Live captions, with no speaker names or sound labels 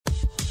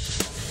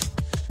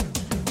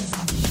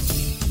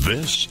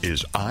This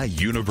is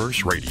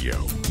iUniverse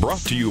Radio,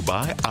 brought to you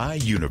by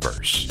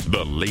iUniverse,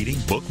 the leading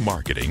book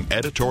marketing,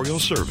 editorial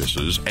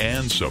services,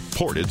 and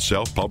supported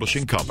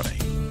self-publishing company.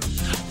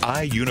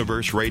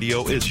 iUniverse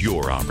Radio is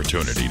your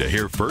opportunity to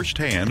hear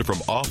firsthand from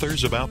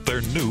authors about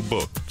their new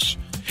books.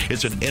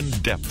 It's an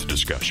in-depth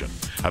discussion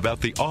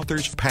about the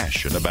author's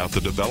passion about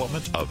the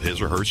development of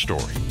his or her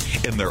story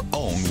in their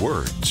own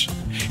words.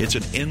 It's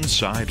an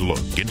inside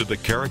look into the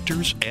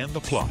characters and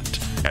the plot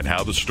and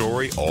how the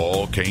story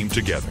all came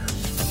together.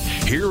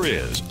 Here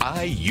is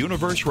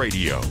iUniverse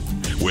Radio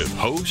with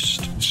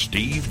host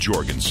Steve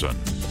Jorgensen.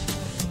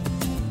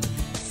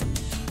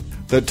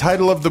 The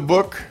title of the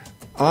book,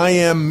 I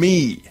Am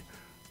Me,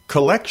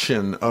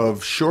 collection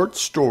of short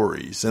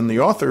stories, and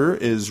the author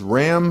is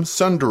Ram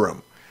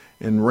Sundaram.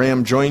 And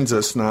Ram joins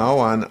us now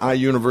on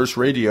iUniverse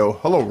Radio.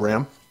 Hello,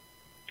 Ram.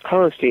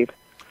 Hello, Steve.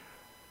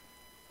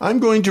 I'm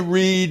going to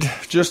read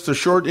just a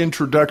short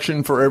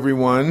introduction for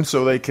everyone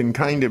so they can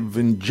kind of,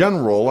 in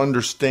general,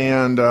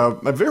 understand a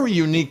very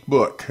unique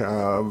book,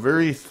 a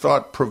very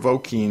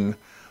thought-provoking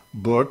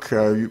book.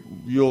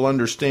 You'll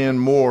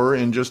understand more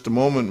in just a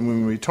moment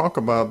when we talk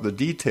about the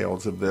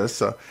details of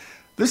this.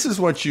 This is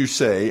what you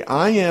say.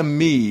 I Am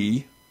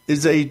Me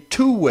is a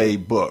two-way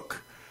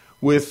book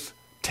with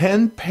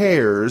 10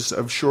 pairs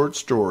of short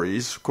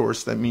stories. Of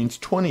course, that means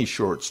 20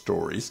 short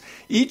stories.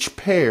 Each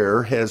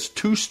pair has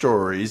two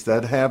stories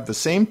that have the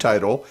same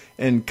title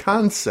and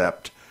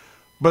concept,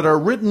 but are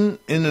written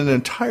in an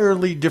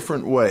entirely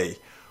different way.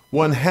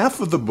 One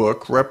half of the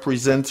book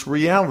represents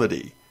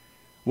reality,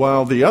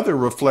 while the other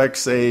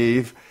reflects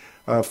a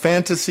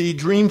fantasy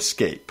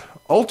dreamscape.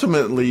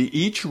 Ultimately,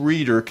 each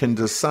reader can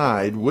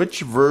decide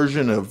which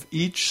version of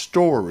each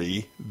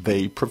story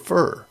they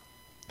prefer.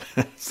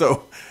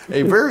 So,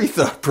 a very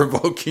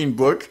thought-provoking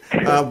book,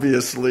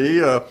 obviously.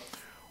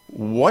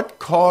 What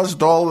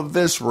caused all of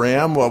this,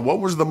 Ram? What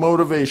was the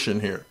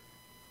motivation here?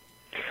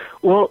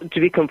 Well,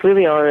 to be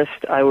completely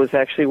honest, I was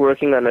actually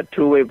working on a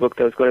two-way book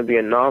that was going to be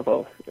a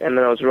novel. And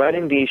then I was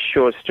writing these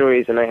short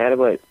stories, and I had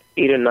about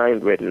 8 or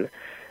 9 written.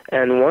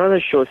 And one of the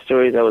short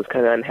stories I was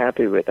kind of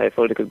unhappy with. I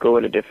felt it could go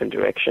in a different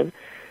direction.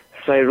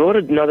 So I wrote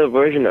another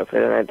version of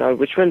it, and I thought,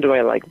 which one do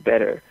I like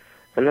better?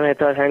 And then I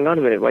thought, hang on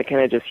a minute, why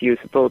can't I just use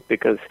both?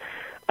 Because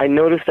I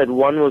noticed that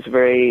one was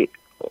very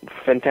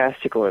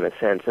fantastical in a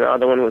sense, and the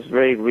other one was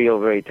very real,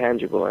 very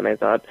tangible. And I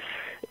thought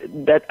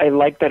that I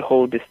like that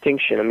whole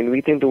distinction. I mean,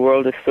 we think the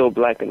world is so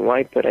black and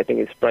white, but I think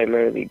it's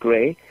primarily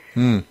gray.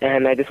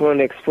 And I just wanted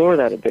to explore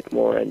that a bit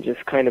more and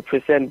just kind of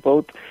present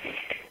both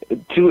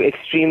two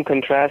extreme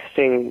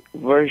contrasting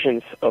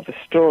versions of a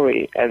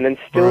story, and then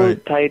still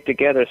tie it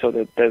together so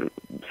that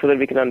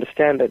we can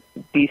understand that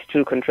these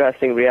two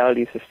contrasting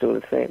realities are still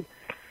the same.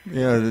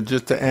 Yeah,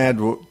 just to add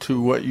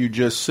to what you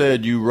just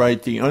said, you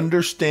write the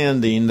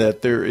understanding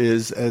that there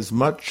is as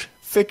much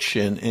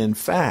fiction in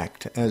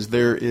fact as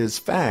there is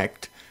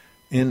fact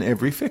in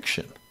every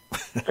fiction.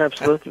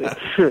 Absolutely.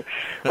 Well,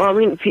 I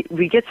mean,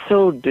 we get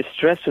so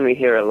distressed when we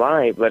hear a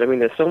lie, but I mean,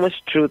 there's so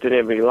much truth in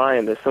every lie,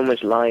 and there's so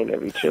much lie in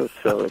every truth,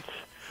 so it's...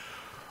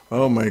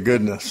 Oh, my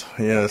goodness,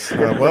 yes.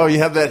 Well, you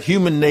have that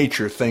human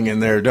nature thing in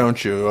there,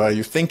 don't you?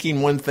 You're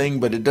thinking one thing,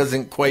 but it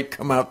doesn't quite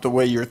come out the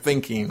way you're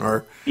thinking.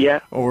 And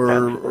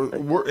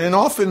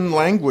often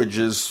language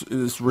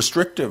is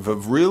restrictive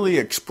of really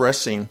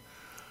expressing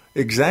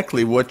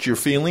exactly what you're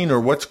feeling or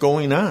what's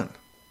going on.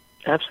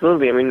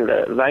 Absolutely. I mean,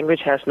 the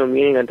language has no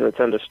meaning until it's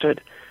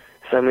understood.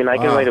 So, I mean, I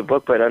can write a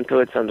book, but until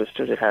it's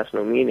understood, it has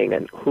no meaning,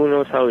 and who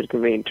knows how it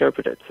can be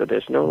interpreted. So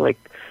there's no,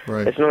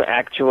 there's no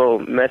actual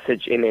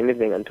message in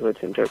anything until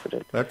it's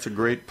interpreted. That's a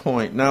great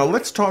point. Now,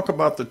 let's talk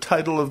about the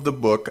title of the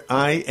book,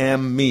 I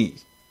Am Me.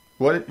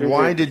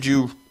 Why did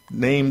you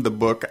name the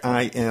book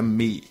I Am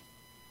Me?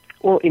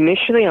 Well,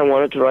 initially I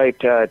wanted to write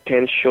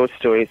 10 short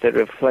stories that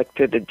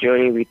reflected the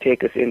journey we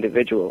take as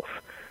individuals,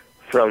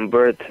 from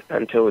birth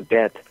until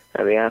death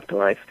and the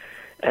afterlife.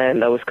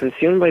 And I was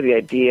consumed by the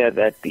idea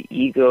that the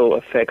ego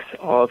affects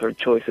all of our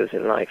choices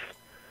in life.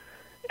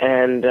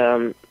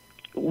 And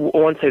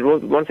once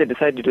I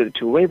decided to do the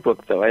two-way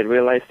book, though, I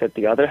realized that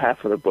the other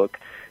half of the book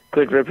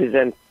could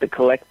represent the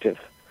collective.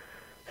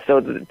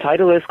 So the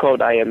title is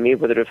called I Am Me,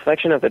 but the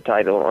reflection of the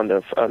title on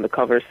the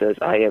cover says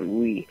I Am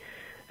We.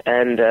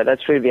 And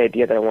that's really the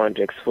idea that I wanted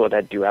to explore,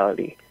 that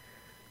duality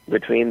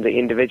between the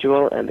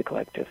individual and the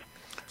collective.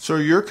 So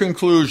your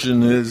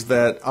conclusion is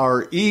that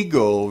our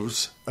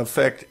egos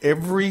affect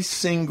every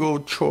single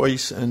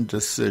choice and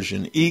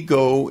decision.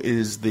 Ego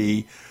is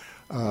the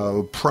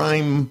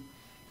prime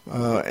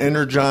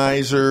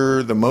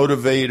energizer, the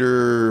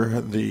motivator,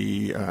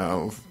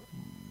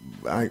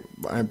 I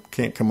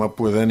can't come up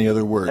with any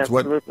other words.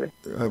 Absolutely.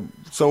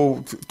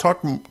 So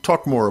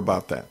talk more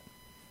about that.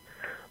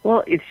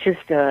 Well, it's just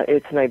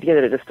it's an idea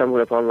that I just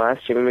stumbled upon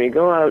last year. When you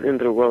go out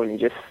into the world and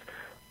you just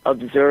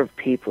observe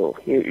people,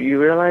 you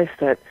realize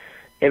that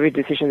every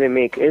decision they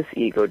make is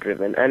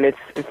ego-driven, and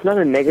it's not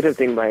a negative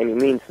thing by any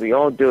means. We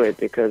all do it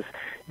because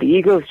the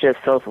ego is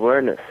just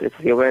self-awareness. It's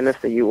the awareness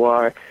that you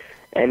are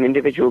an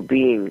individual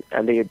being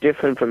and that you're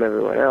different from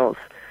everyone else.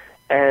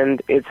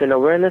 and it's an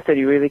awareness that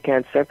you really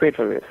can't separate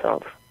from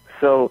yourself.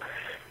 So,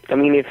 I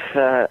mean,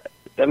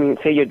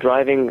 say you're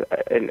driving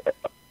in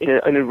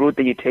a route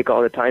that you take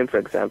all the time, for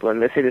example, and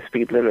let's say the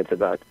speed limit's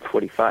about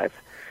 45,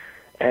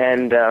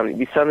 and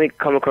you suddenly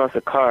come across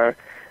a car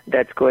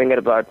that's going at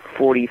about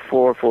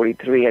 44,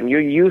 43, and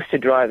you're used to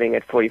driving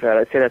at 45.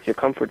 I'd say that's your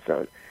comfort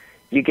zone.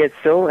 You get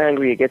so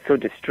angry, you get so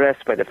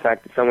distressed by the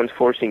fact that someone's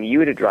forcing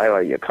you to drive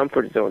out of your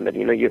comfort zone that,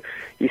 you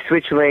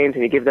switch lanes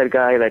and you give that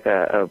guy like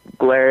a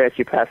glare as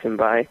you pass him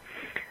by.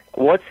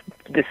 What's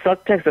the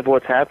subtext of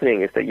what's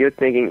happening is that you're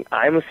thinking,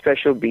 I'm a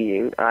special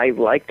being, I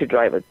like to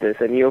drive at this,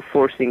 and you're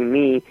forcing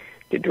me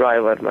to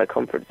drive out of my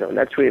comfort zone.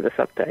 That's really the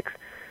subtext.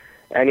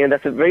 And,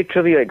 that's a very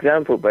trivial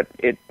example, but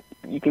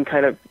you can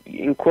kind of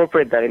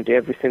incorporate that into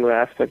every single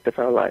aspect of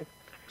our life.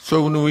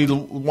 So when we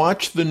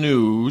watch the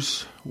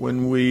news,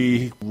 when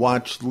we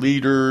watch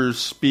leaders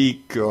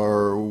speak,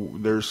 or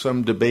there's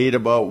some debate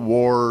about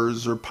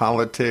wars or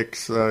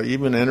politics,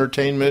 even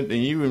entertainment,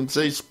 and you even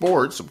say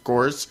sports, of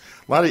course,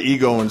 a lot of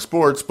ego in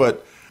sports,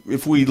 but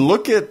if we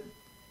look at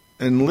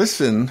and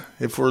listen,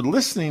 if we're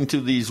listening to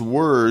these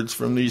words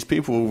from these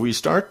people, we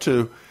start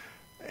to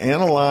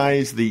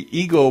analyze the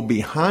ego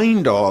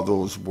behind all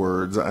those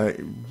words,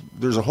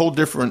 there's a whole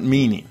different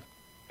meaning.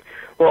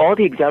 Well, all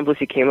the examples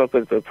you came up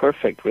with were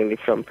perfect, really,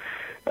 from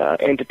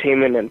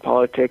entertainment and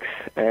politics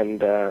and,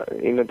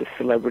 the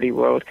celebrity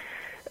world.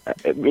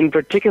 In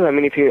particular, I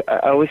mean,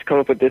 I always come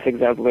up with this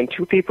example. When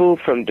two people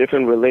from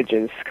different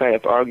religions kind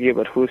of argue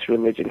about whose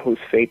religion, whose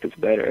faith is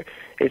better,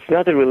 it's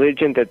not the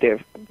religion that they're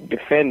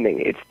defending,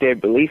 it's their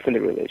belief in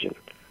the religion.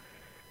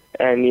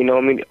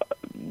 And,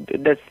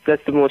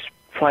 that's the most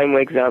primal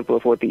example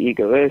of what the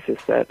ego is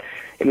that,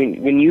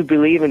 when you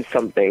believe in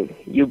something,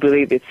 you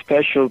believe it's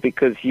special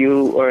because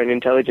you are an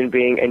intelligent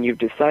being and you've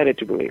decided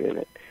to believe in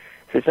it.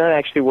 So it's not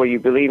actually what you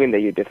believe in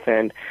that you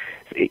defend.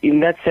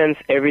 In that sense,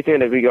 everything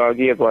that we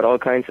argue about, all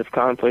kinds of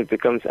conflict,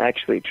 becomes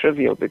actually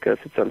trivial because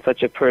it's on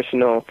such a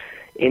personal,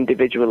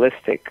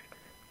 individualistic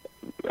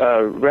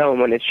realm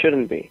when it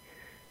shouldn't be,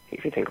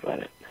 if you think about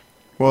it.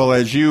 Well,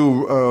 as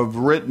you have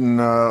written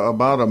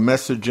about a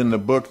message in the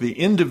book, the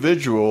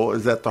individual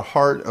is at the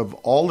heart of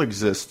all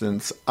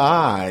existence.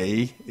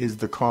 I is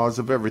the cause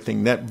of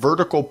everything. That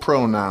vertical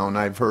pronoun,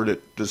 I've heard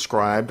it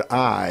described,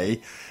 I,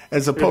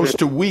 as opposed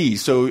to we.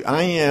 So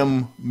I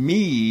am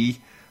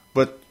me,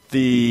 but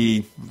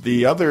the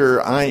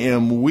other I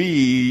am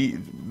we,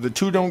 the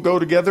two don't go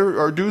together,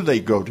 or do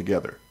they go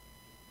together?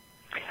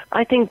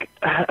 I think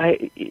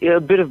a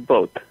bit of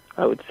both,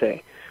 I would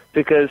say.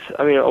 Because,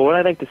 what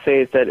I like to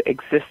say is that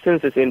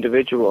existence is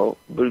individual,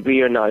 but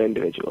we are not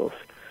individuals.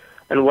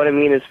 And what I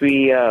mean is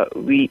we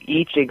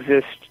each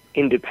exist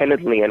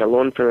independently and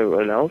alone from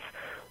everyone else,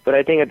 but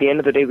I think at the end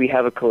of the day we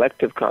have a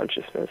collective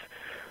consciousness.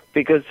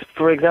 Because,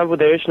 for example,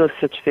 there is no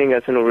such thing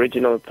as an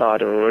original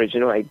thought or an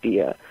original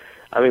idea.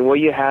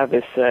 What you have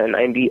is an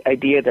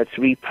idea that's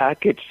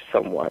repackaged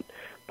somewhat,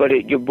 but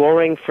you're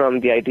borrowing from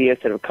the ideas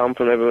that have come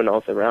from everyone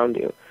else around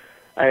you.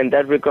 And in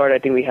that regard, I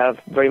think we have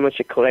very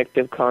much a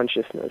collective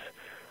consciousness.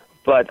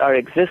 But our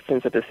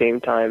existence at the same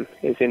time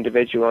is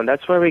individual. And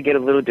that's where we get a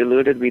little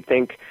diluted. We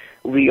think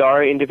we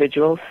are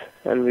individuals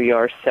and we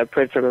are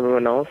separate from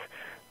everyone else.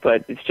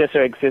 But it's just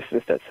our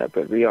existence that's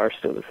separate. We are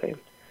still the same.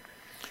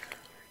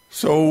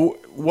 So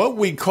what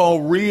we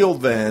call real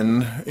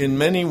then, in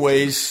many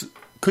ways,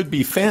 could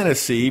be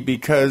fantasy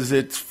because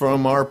it's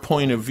from our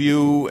point of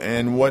view,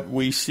 and what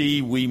we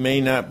see we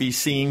may not be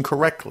seeing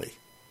correctly.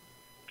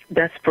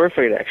 That's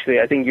perfect,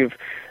 actually. I think you've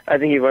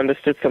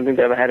understood something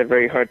that I've had a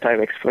very hard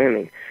time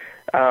explaining.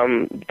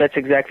 That's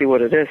exactly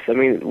what it is.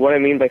 What I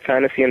mean by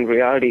fantasy and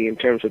reality in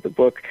terms of the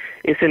book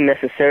isn't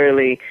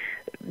necessarily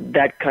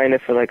that kind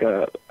of like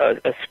a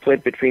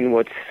split between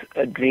what's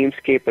a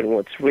dreamscape and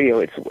what's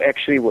real. It's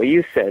actually what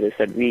you said, is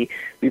that we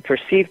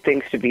perceive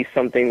things to be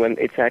something when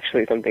it's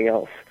actually something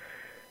else.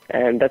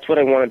 And that's what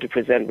I wanted to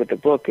present with the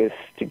book, is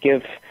to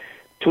give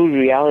two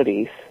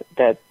realities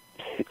that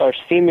are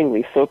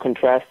seemingly so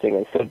contrasting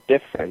and so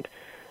different,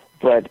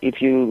 but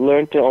if you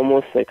learn to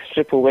almost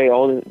strip away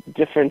all the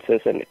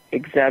differences and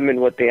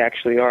examine what they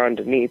actually are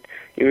underneath,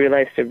 you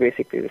realize they're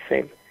basically the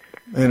same.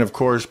 And of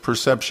course,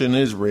 perception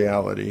is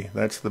reality.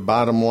 That's the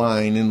bottom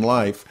line in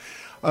life.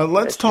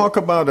 Let's talk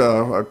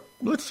about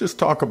let's just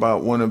talk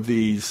about one of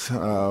these.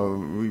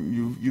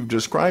 You've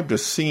described a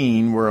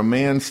scene where a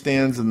man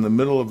stands in the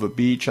middle of a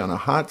beach on a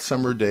hot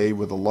summer day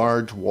with a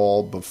large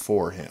wall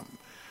before him.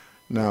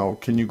 Now,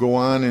 can you go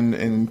on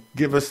and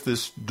give us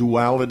this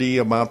duality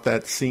about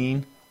that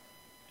scene?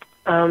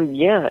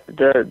 Yeah,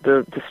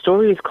 the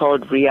story is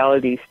called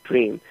Reality's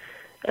Dream,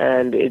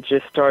 and it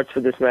just starts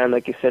with this man,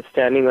 like you said,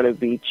 standing on a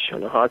beach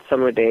on a hot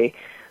summer day.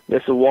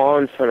 There's a wall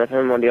in front of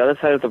him. On the other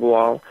side of the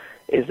wall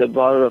is a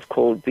bottle of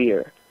cold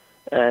beer,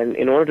 and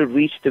in order to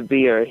reach the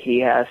beer, he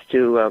has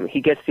to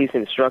he gets these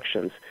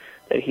instructions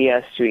that he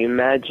has to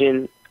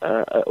imagine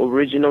an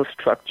original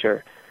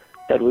structure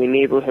that will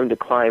enable him to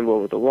climb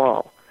over the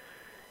wall.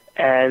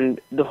 And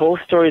the whole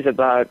story is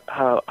about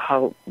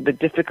how the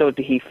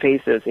difficulty he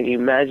faces in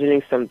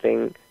imagining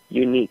something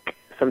unique,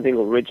 something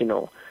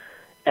original.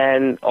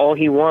 And all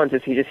he wants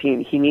is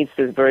he needs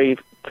this very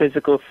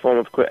physical form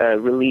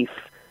of relief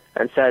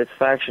and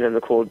satisfaction in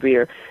the cold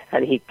beer,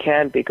 and he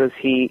can't because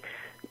he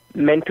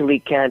mentally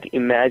can't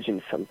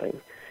imagine something.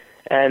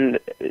 And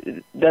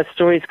that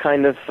story is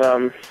kind of,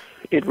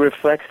 it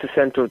reflects the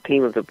central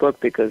theme of the book,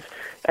 because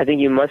I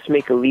think you must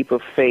make a leap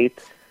of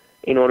faith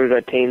in order to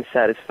attain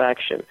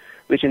satisfaction,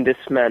 which in this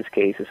man's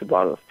case is a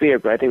bottle of beer.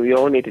 But I think we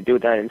all need to do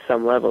that in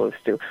some level, is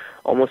to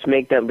almost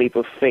make that leap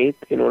of faith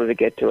in order to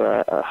get to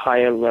a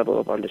higher level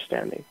of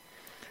understanding.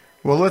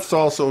 Well, let's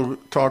also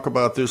talk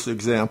about this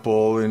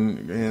example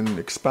and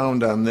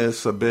expound on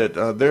this a bit.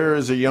 There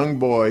is a young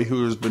boy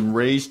who has been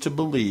raised to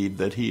believe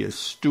that he is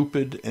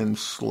stupid and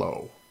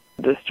slow.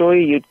 The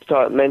story you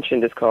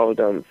mentioned is called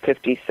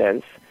 50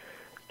 Cents,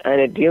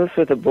 and it deals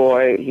with a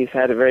boy. He's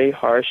had a very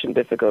harsh and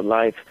difficult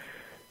life,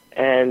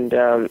 and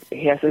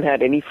he hasn't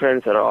had any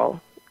friends at all.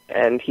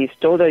 And he's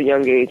told at a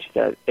young age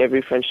that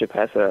every friendship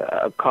has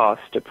a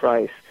cost, a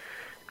price.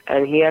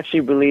 And he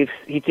actually believes,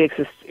 he takes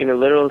this in a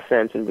literal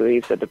sense and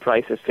believes that the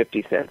price is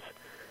 50 cents.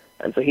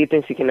 And so he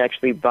thinks he can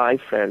actually buy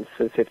friends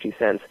for 50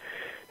 cents.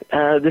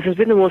 This has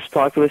been the most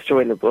popular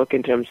story in the book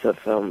in terms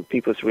of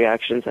people's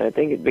reactions. And I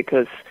think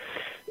because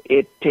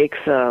it takes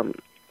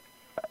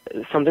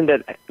something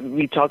that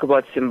we talk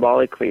about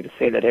symbolically to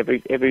say that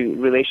every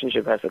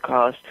relationship has a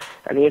cost.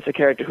 And here's a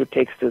character who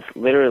takes this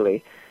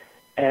literally.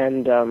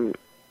 And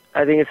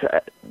I think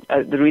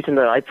it's the reason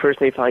that I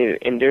personally find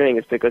it endearing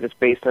is because it's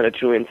based on a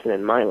true incident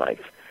in my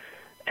life.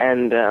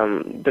 And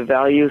the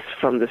values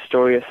from the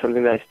story is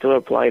something that I still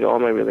apply to all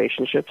my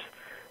relationships.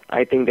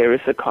 I think there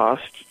is a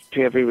cost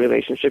to every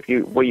relationship.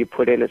 What you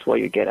put in is what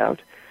you get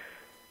out.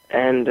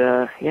 And,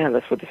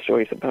 that's what the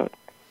story is about.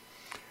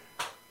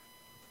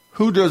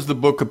 Who does the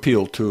book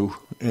appeal to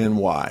and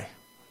why?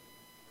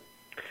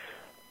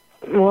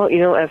 Well,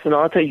 as an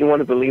author, you want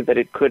to believe that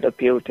it could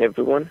appeal to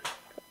everyone.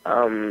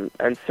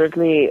 And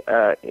certainly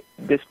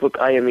this book,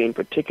 I Am Me in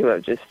particular,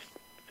 just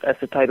as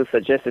the title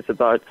suggests, it's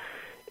about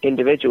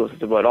individuals.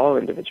 It's about all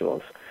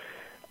individuals.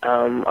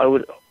 I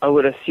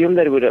would assume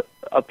that it would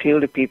appeal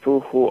to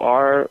people who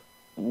are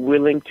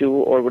willing to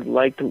or would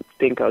like to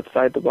think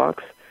outside the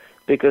box,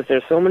 because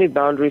there's so many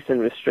boundaries and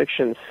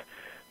restrictions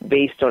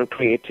based on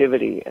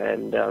creativity,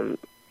 and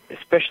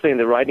especially in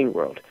the writing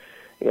world.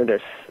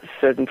 There's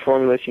certain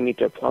formulas you need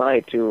to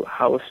apply to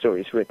how a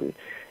story is written.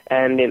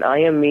 And in I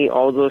Am Me,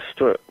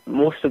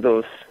 most of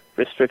those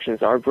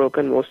restrictions are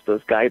broken. Most of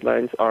those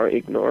guidelines are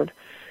ignored.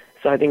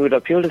 So I think it would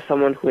appeal to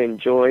someone who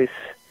enjoys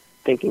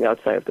thinking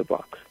outside of the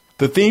box.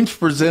 The themes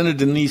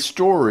presented in these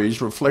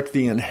stories reflect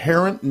the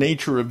inherent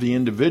nature of the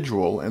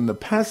individual and the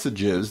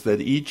passages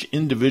that each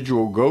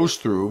individual goes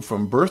through,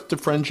 from birth to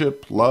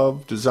friendship,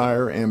 love,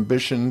 desire,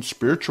 ambition,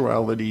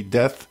 spirituality,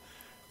 death,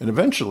 and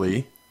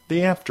eventually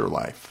the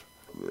afterlife.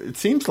 It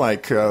seems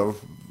like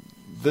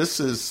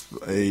this is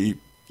a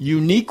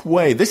unique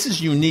way. This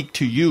is unique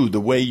to you, the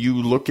way you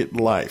look at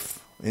life.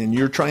 And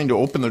you're trying to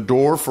open the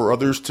door for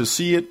others to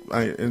see it.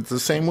 It's the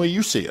same way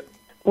you see it.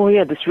 Well,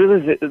 yeah, this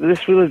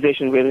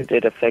realization really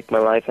did affect my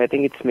life. I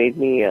think it's made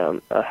me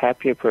a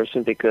happier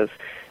person, because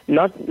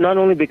not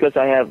only because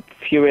I have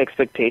fewer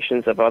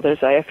expectations of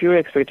others, I have fewer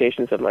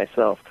expectations of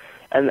myself.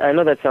 And I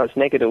know that sounds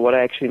negative. What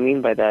I actually mean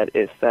by that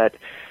is that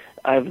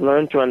I've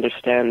learned to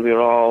understand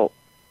we're all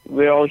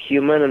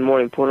human, and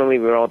more importantly,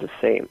 we're all the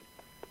same.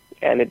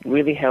 And it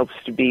really helps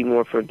to be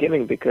more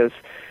forgiving, because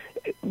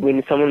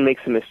when someone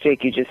makes a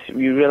mistake,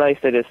 you realize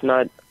that it's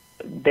not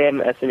them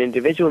as an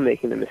individual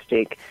making the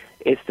mistake,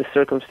 it's the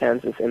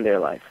circumstances in their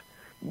life.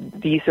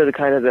 These are the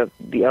kind of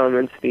the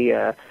elements,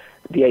 the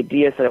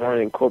ideas that I want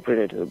to incorporate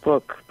into the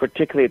book,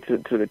 particularly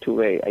through the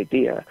two-way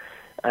idea.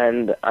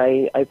 And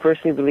I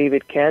personally believe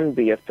it can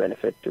be of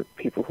benefit to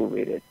people who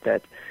read it,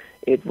 that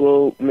it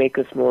will make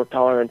us more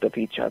tolerant of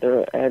each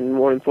other and,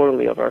 more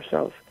importantly, of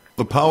ourselves.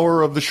 The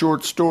power of the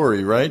short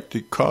story, right?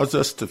 To cause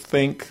us to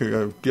think,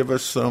 give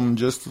us some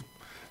just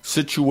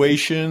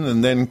situation,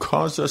 and then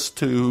cause us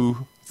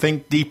to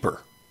think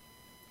deeper.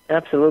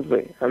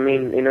 Absolutely. I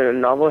mean, a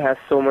novel has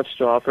so much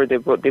to offer. They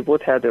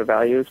both have their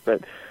values,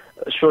 but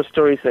short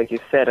stories, like you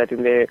said, I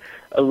think they're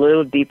a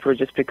little deeper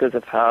just because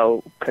of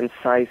how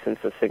concise and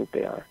succinct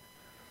they are.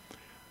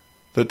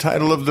 The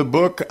title of the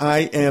book,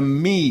 I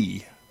Am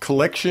Me,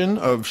 collection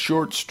of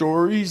short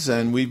stories,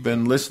 and we've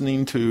been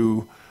listening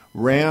to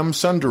Ram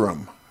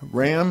Sundaram.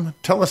 Ram,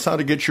 tell us how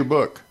to get your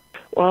book.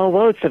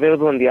 Well, it's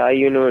available on the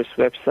iUniverse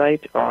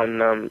website,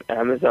 on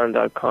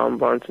Amazon.com,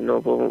 Barnes &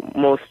 Noble,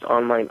 most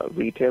online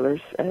retailers,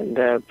 and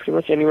pretty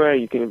much anywhere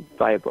you can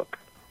buy a book.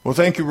 Well,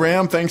 thank you,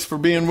 Ram. Thanks for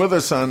being with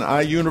us on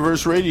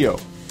iUniverse Radio.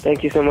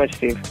 Thank you so much,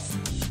 Steve.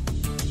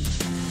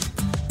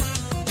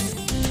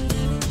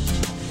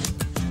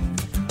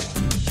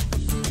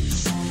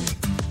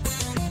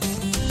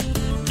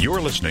 You're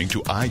listening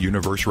to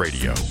iUniverse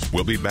Radio.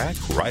 We'll be back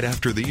right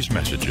after these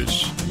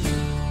messages.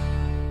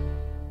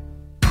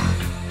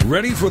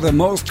 Ready for the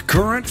most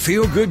current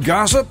feel-good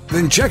gossip?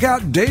 Then check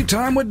out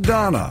Daytime with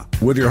Donna,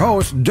 with your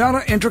host, Donna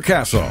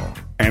Introcaso.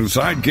 and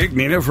sidekick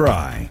Nina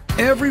Fry.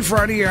 Every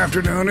Friday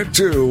afternoon at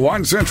 2,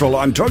 1 Central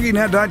on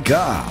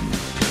TogiNet.com.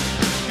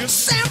 You're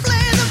simply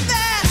the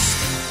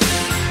best.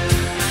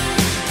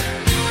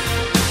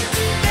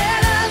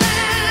 Better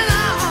than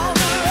all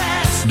the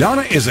rest.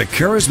 Donna is a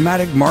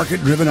charismatic,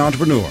 market-driven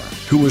entrepreneur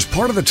who was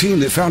part of the team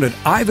that founded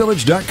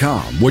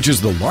iVillage.com, which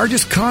is the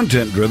largest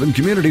content-driven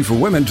community for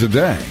women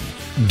today.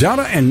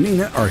 Donna and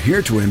Nina are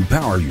here to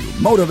empower you,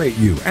 motivate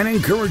you, and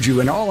encourage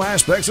you in all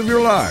aspects of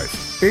your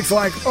life. It's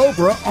like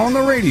Oprah on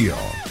the radio.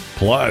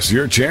 Plus,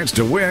 your chance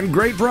to win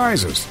great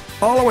prizes,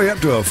 all the way up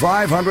to a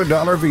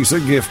 $500 Visa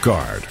gift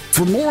card.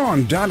 For more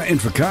on Donna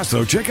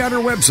Intricasso, check out her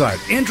website,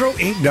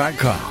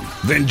 introinc.com.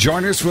 Then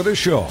join us for the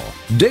show,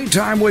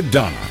 Daytime with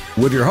Donna,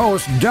 with your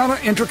host, Donna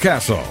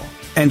Intricasso,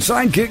 and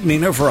sidekick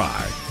Nina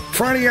Fry.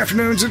 Friday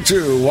afternoons at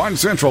 2, 1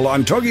 Central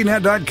on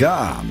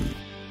TogiNet.com.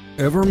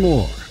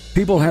 Evermore.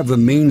 People have the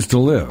means to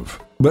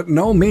live, but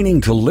no meaning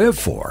to live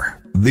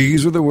for.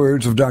 These are the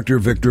words of Dr.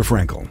 Viktor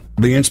Frankl,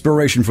 the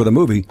inspiration for the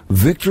movie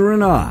Victor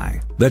and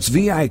I. That's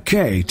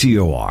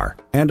VIKTOR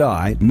and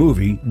I,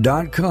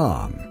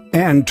 movie.com.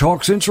 And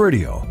Talk Sense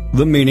Radio,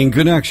 The Meaning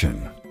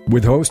Connection,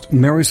 with host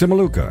Mary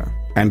Simaluka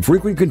and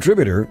frequent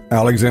contributor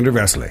Alexander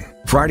Vesley.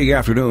 Friday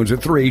afternoons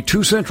at 3,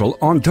 2 Central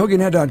on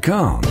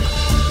TogiNet.com.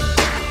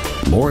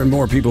 More and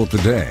more people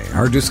today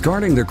are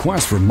discarding their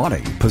quest for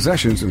money,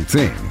 possessions, and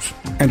things,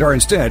 and are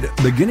instead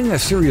beginning a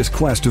serious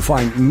quest to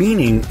find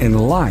meaning in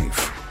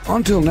life.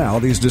 Until now,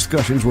 these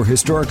discussions were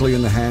historically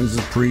in the hands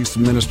of priests,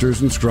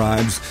 ministers, and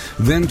scribes,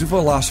 then to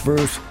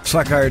philosophers,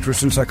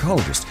 psychiatrists, and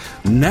psychologists.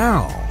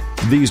 Now,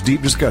 these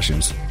deep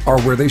discussions are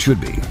where they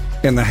should be,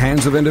 in the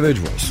hands of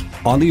individuals,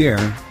 on the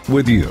air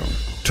with you.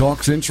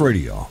 Talk Sense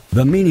Radio,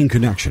 The Meaning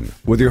Connection,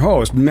 with your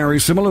host, Mary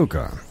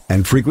Simaluka,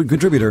 and frequent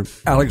contributor,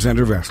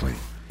 Alexander Vesley.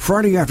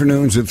 Friday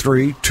afternoons at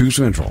 3, 2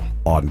 Central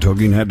on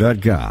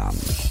TogiNet.com.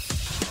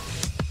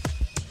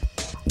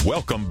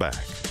 Welcome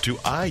back to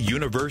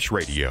iUniverse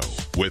Radio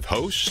with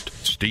host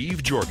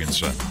Steve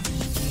Jorgensen.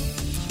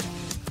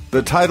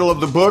 The title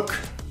of the book,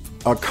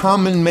 A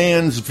Common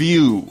Man's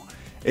View,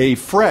 A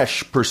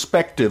Fresh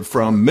Perspective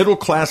from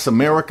Middle-Class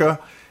America,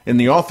 and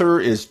the author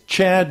is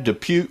Chad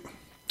Dupill.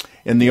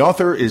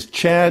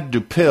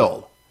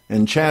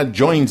 And Chad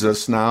joins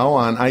us now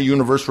on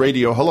iUniverse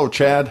Radio. Hello,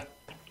 Chad.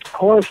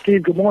 Hello,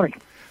 Steve. Good morning.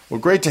 Well,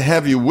 great to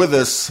have you with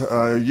us.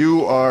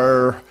 You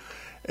are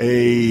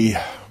a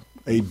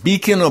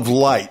beacon of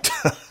light.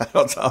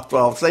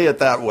 I'll say it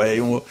that way,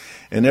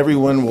 and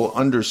everyone will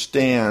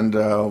understand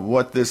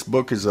what this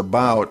book is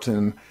about,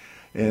 and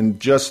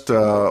just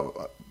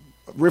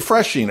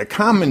refreshing a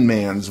common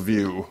man's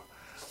view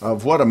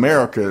of what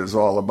America is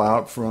all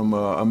about from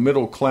a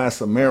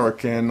middle-class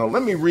American. Now,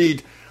 let me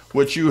read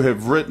what you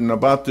have written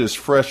about this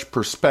fresh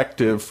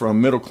perspective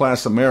from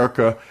middle-class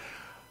America.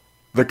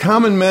 The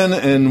common men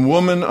and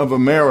women of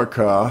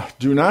America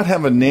do not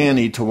have a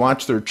nanny to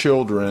watch their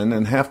children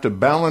and have to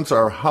balance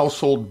our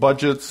household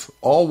budgets,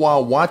 all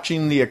while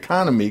watching the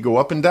economy go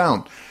up and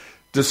down.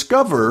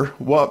 Discover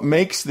what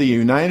makes the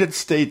United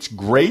States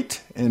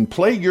great and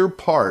play your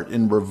part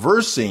in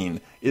reversing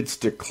its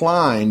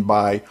decline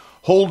by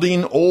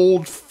holding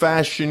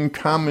old-fashioned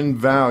common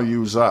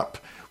values up.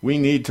 We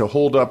need to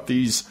hold up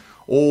these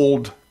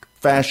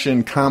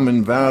old-fashioned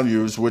common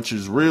values, which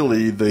is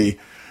really the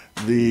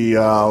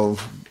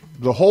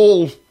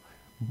whole,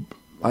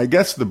 I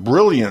guess, the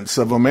brilliance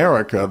of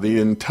America,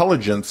 the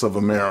intelligence of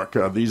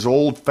America, these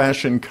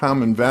old-fashioned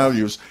common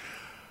values.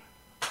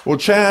 Well,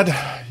 Chad,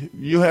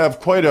 you have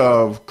quite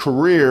a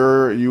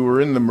career. You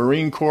were in the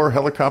Marine Corps,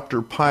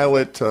 helicopter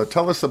pilot.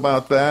 Tell us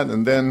about that,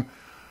 and then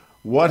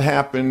what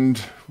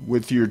happened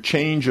with your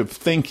change of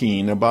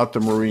thinking about the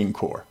Marine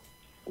Corps.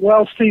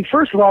 Well, Steve,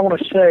 first of all, I want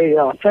to say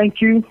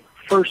thank you,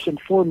 first and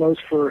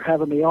foremost, for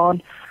having me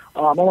on.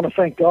 I want to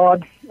thank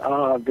God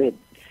that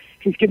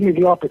He's given me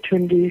the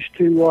opportunities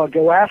to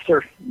go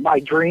after my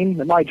dream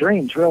and my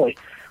dreams, really.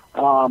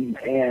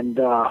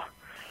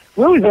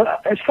 Really,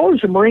 as far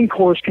as the Marine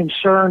Corps is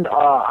concerned,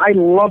 I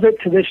love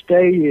it to this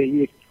day.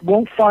 You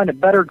won't find a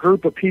better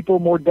group of people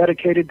more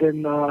dedicated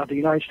than the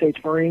United States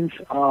Marines.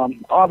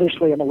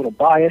 Obviously, I'm a little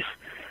biased,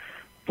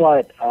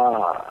 but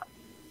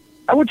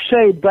I would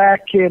say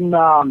back in...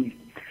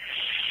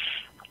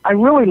 I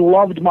really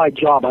loved my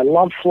job. I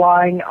loved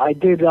flying. I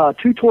did 2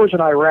 tours in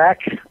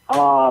Iraq.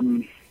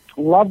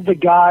 Loved the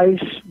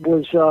guys.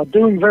 Was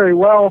doing very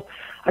well.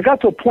 I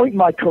got to a point in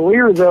my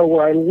career, though,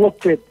 where I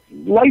looked at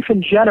life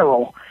in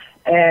general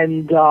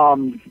and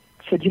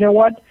said, you know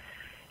what?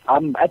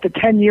 I'm at the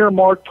 10-year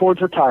mark towards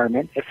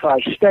retirement. If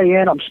I stay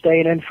in, I'm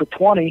staying in for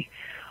 20.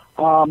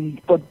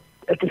 But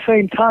at the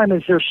same time,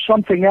 is there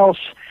something else?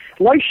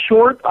 Life's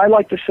short, I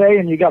like to say,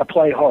 and you got to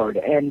play hard.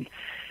 And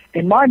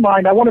in my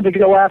mind, I wanted to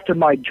go after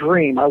my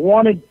dream. I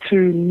wanted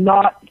to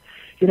not,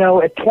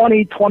 at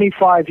 20,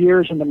 25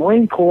 years in the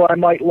Marine Corps, I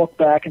might look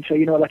back and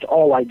say, that's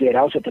all I did.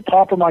 I was at the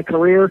top of my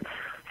career,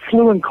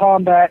 flew in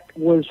combat,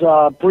 was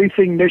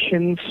briefing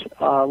missions,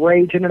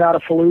 raids in and out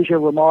of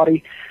Fallujah,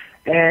 Ramadi,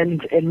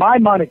 And in my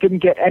mind, it didn't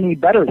get any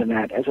better than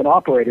that as an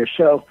operator.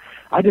 So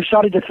I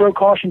decided to throw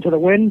caution to the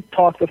wind,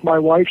 talked with my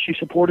wife. She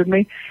supported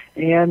me.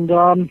 And,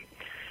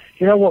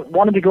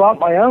 wanted to go out on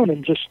my own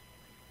and just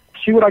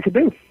see what I could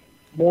do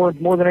more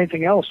than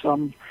anything else.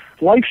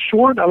 Life's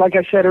short, like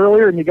I said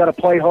earlier, and you got to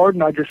play hard.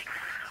 And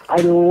I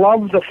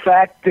love the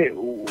fact that,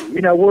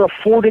 we're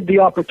afforded the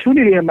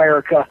opportunity in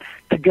America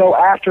to go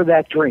after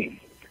that dream.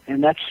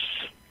 And that's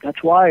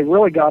why I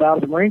really got out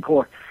of the Marine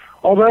Corps.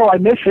 Although I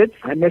miss it,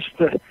 I miss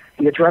the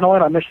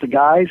adrenaline, I miss the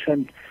guys,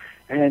 but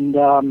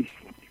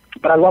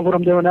I love what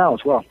I'm doing now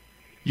as well.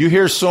 You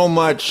hear so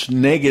much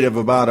negative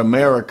about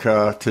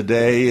America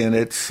today, and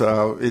it's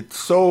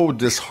so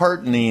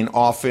disheartening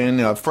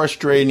often,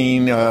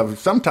 frustrating,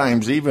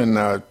 sometimes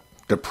even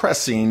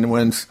depressing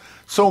when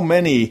so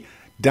many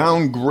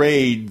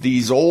downgrade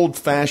these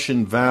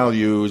old-fashioned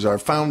values. Our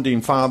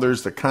founding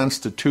fathers, the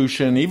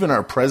Constitution, even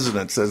our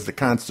president says the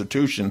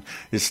Constitution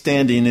is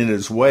standing in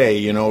his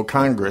way.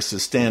 Congress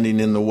is standing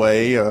in the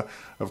way.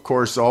 Of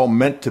course, all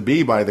meant to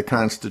be by the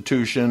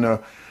Constitution.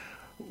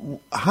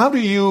 What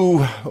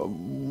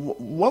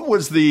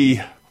was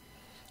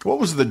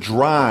the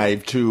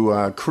drive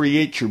to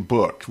create your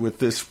book with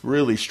this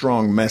really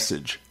strong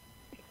message?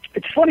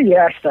 It's funny you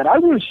asked that. I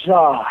believe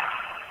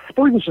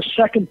it was the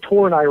second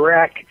tour in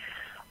Iraq.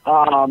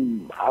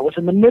 I was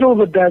in the middle of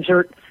the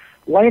desert,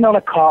 laying on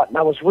a cot, and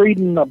I was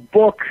reading a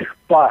book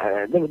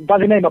by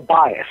the name of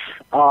Bias.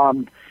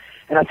 And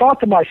I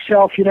thought to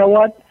myself, you know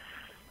what?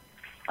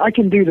 I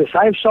can do this.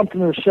 I have something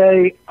to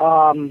say.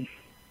 And,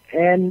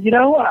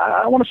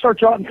 I want to start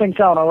jotting things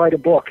down. I'll write a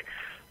book.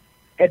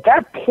 At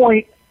that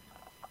point,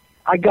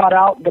 I got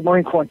out the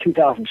Marine Corps in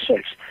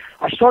 2006.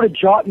 I started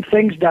jotting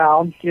things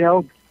down.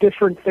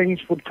 Different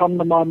things would come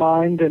to my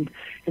mind and,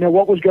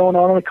 what was going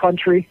on in the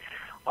country.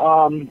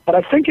 But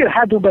I think it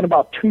had to have been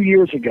about 2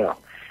 years ago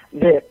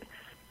that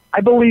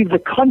I believe the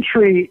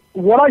country,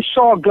 what I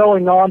saw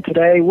going on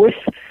today with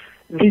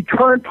the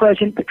current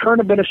president, the current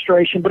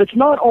administration, but it's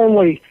not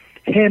only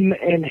him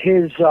and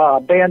his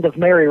band of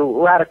merry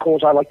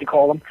radicals, I like to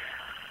call them.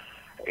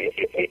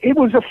 It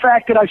was the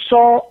fact that I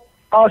saw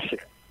us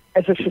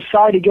as a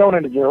society going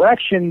in a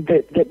direction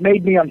that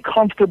made me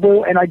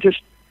uncomfortable, and I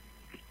just,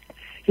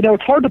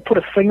 it's hard to put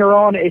a finger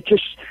on. It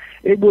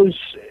was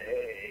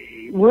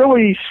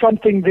really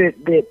something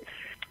that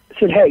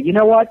said, hey, you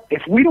know what?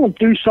 If we don't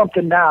do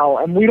something now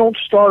and we don't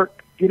start,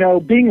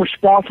 being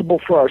responsible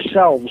for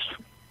ourselves,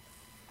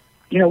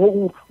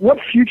 what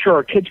future are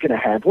our kids going to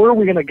have? Where are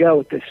we going to go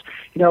with this?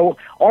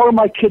 Are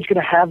my kids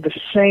going to have the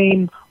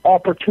same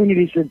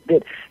opportunities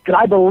that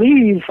I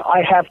believe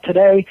I have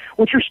today,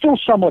 which are still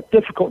somewhat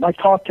difficult, and I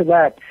talk to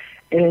that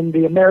in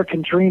the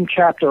American Dream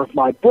chapter of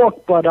my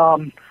book, but, are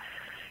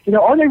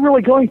they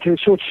really going to?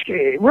 So it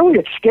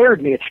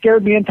scared me. It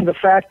scared me into the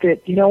fact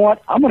that, you know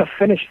what, I'm going to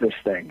finish this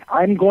thing.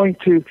 I'm going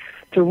to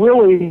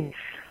really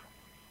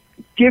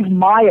give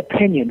my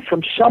opinion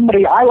from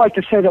somebody, I like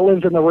to say, that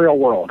lives in the real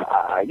world.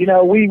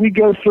 We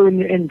go through,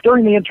 and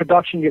during the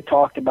introduction you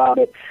talked about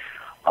it.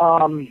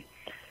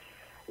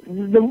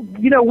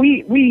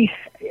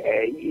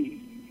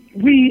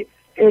 We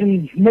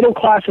in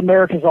middle-class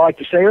Americans, I like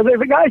to say, are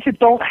the guys that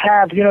don't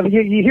have,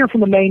 you hear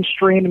from the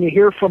mainstream and you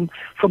hear from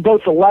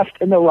both the left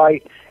and the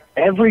right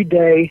every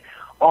day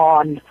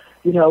on,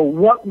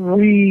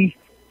 the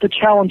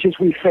challenges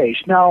we face.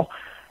 Now,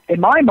 in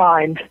my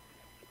mind,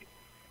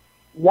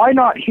 why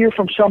not hear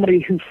from somebody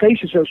who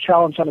faces those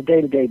challenges on a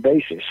day-to-day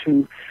basis,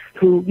 who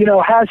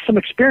has some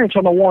experience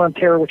on the war on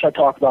terror, which I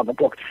talk about in the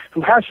book,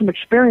 who has some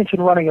experience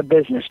in running a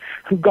business,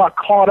 who got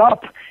caught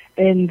up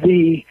in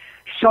the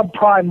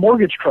subprime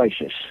mortgage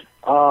crisis,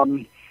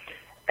 and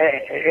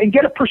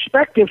get a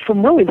perspective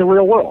from really the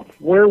real world,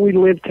 where we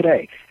live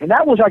today. And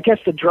that was, I guess,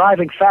 the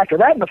driving factor.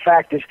 That and the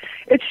fact is,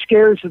 it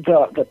scares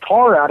the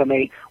tar out of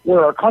me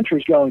where our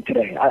country's going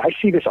today. I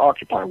see this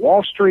Occupy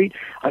Wall Street.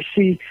 I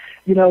see,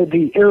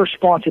 the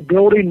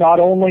irresponsibility not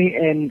only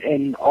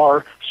in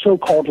our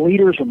so-called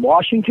leaders in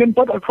Washington,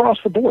 but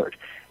across the board.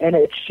 And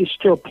it's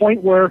just to a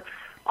point where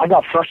I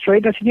got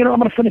frustrated. I said, I'm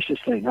going to finish this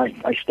thing.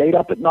 I stayed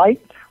up at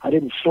night. I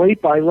didn't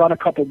sleep. I run a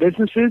couple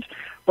businesses,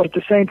 but at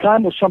the same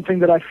time, it was something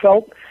that I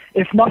felt,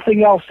 if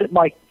nothing else, that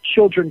my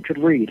children could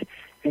read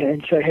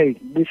and say, hey,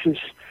 this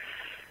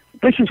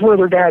is where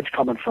their dad's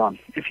coming from,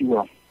 if you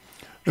will.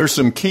 There's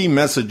some key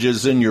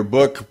messages in your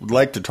book. I'd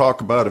like to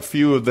talk about a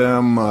few of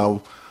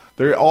them.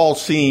 They all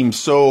seem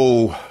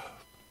so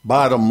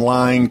bottom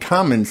line,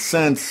 common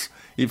sense,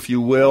 if you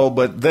will.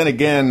 But then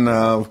again,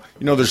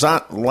 there's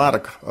not a lot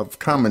of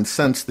common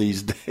sense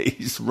these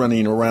days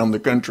running around the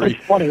country.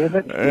 It's funny,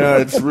 isn't it?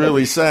 It's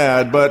really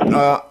sad.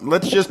 But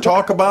let's just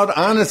talk about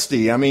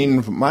honesty. I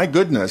mean, my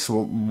goodness,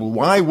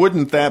 why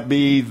wouldn't that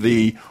be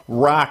the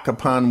rock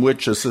upon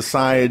which a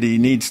society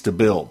needs to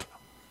build?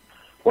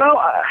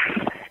 Well,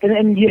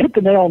 and you hit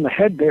the nail on the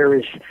head there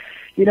is,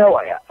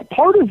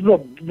 part of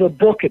the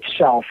book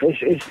itself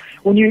is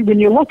when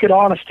you look at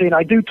honesty, and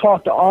I do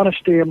talk to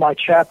honesty in my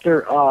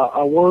chapter,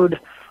 a word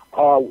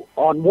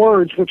on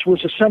words, which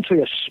was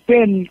essentially a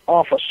spin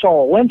off of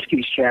Saul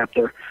Alinsky's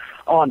chapter.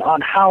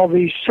 on how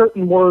these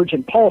certain words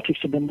in politics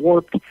have been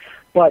warped.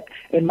 But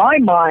in my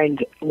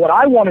mind, what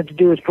I wanted to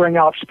do is bring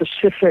out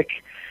specific,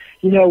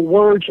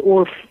 words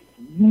or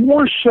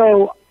more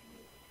so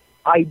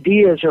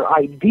ideas or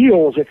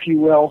ideals, if you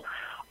will,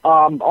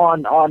 on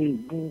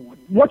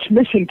what's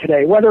missing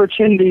today, whether it's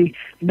in the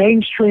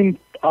mainstream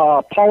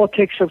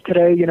politics of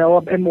today,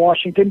 in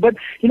Washington, but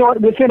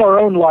within our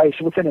own lives,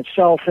 within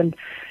itself, and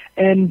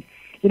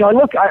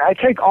I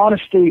take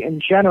honesty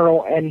in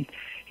general, and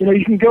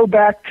you can go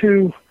back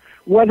to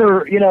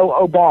whether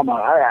Obama.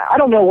 I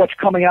don't know what's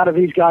coming out of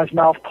these guys'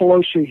 mouth,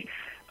 Pelosi,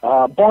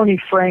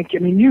 Barney Frank. I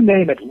mean, you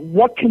name it.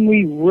 What can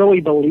we really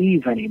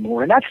believe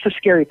anymore? And that's the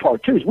scary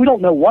part too, is we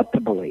don't know what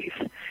to believe.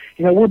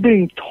 We're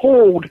being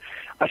told,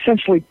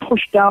 essentially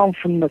pushed down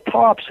from the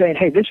top, saying,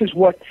 "Hey, this is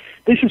what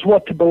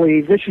to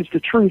believe. This is the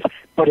truth."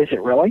 But is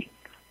it really?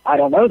 I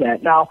don't know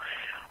that. Now,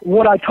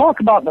 what I talk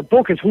about in the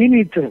book is we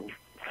need to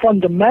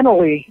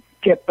fundamentally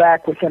get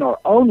back within our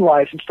own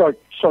lives and start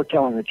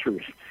telling the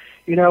truth.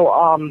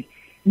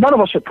 None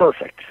of us are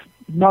perfect.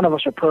 None of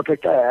us are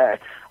perfect.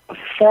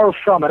 Far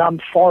from it. I'm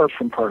far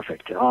from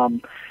perfect.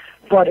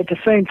 But at the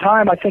same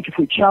time, I think if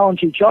we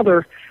challenge each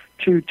other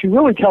to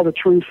really tell the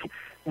truth,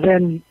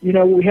 then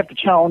we have to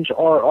challenge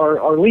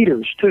our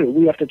leaders too.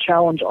 We have to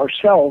challenge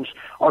ourselves,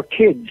 our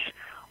kids,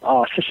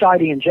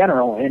 society in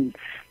general, and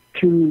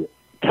to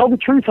tell the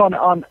truth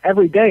on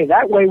every day.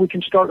 That way we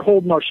can start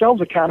holding ourselves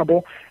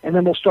accountable, and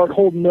then we'll start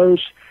holding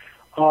those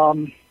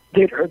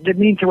that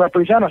mean to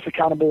represent us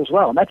accountable as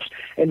well. And that's,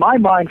 in my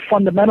mind,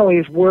 fundamentally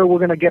is where we're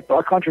going to get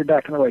our country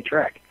back on the right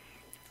track.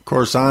 Of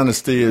course,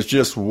 honesty is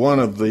just one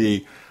of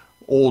the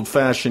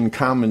old-fashioned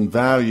common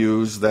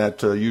values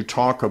that you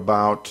talk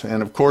about.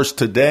 And, of course,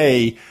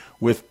 today,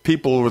 with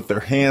people with their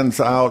hands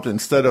out,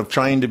 instead of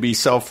trying to be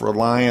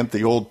self-reliant,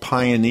 the old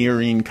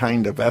pioneering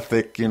kind of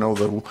ethic,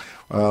 the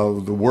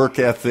work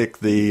ethic,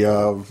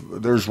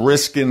 there's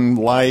risk in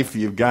life.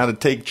 You've got to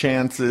take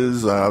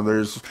chances.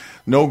 There's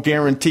no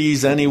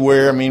guarantees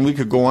anywhere. I mean, we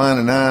could go on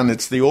and on.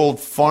 It's the old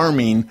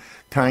farming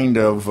kind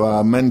of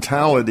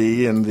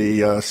mentality and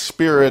the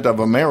spirit of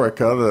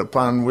America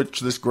upon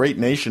which this great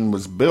nation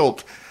was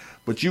built.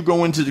 But you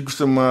go into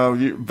some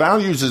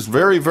values is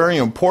very, very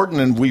important,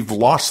 and we've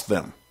lost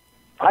them.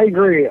 I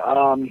agree. I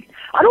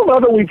don't know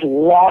that we've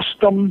lost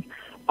them.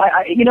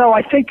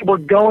 I think we're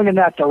going in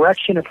that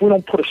direction. If we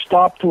don't put a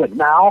stop to it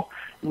now,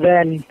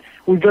 then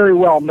we very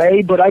well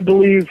may. But I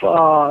believe,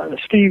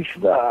 Steve,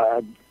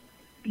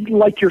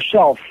 like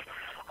yourself,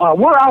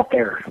 we're out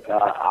there.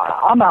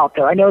 I'm out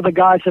there. I know the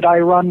guys that I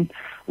run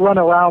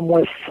around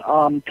with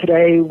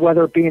today,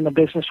 whether it be in the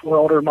business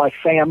world or my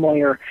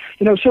family, or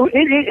so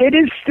it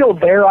is still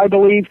there, I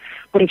believe,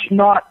 but it's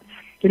not.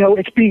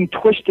 It's being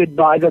twisted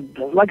by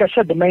like I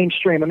said, the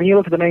mainstream. I mean, you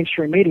look at the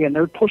mainstream media, and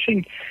they're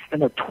pushing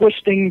and they're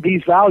twisting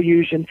these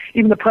values, and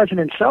even the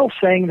president himself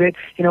saying that,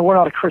 we're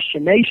not a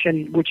Christian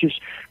nation, which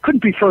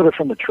couldn't be further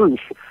from the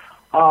truth.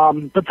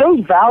 But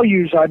those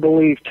values, I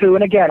believe, too,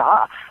 and again,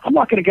 I'm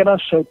not going to get on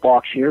a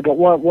soapbox here, but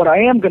what I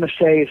am going to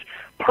say is,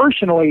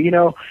 personally,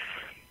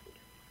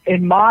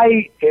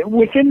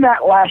 within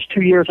that last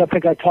 2 years, I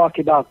think I talked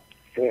about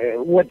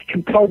what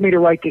compelled me to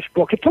write this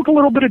book. It took a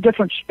little bit of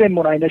different spin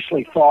when I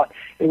initially thought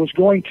it was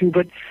going to,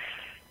 but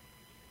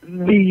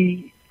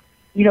the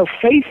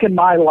faith in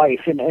my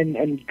life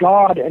and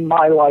God in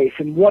my life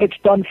and what it's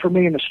done for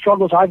me and the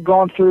struggles I've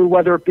gone through,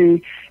 whether it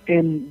be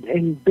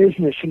in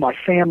business, in my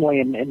family,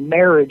 and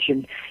marriage,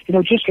 and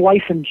just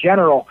life in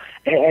general.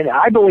 And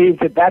I believe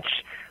that that's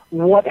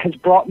what has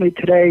brought me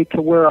today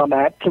to where I'm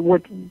at, to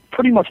what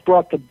pretty much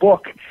brought the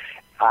book.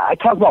 I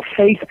talk about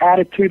faith,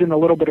 attitude, and a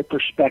little bit of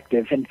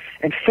perspective, and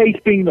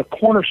faith being the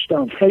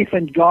cornerstone, faith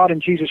in God and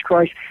Jesus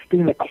Christ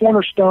being the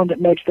cornerstone that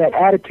makes that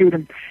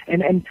attitude,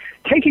 and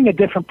taking a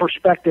different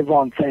perspective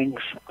on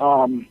things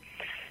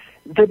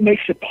that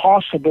makes it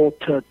possible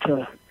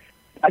to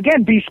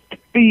again,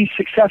 be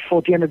successful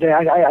at the end of the day.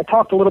 I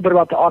talked a little bit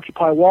about the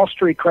Occupy Wall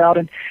Street crowd,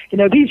 and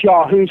these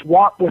yahoos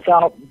want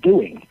without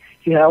doing,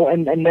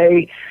 and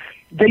they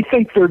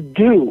think they're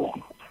due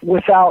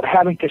without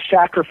having to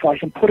sacrifice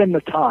and put in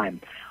the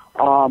time.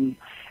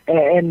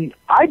 And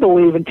I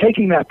believe in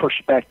taking that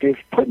perspective,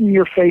 putting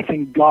your faith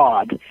in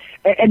God,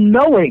 and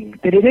knowing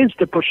that it is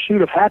the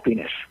pursuit of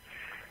happiness,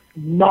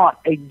 not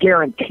a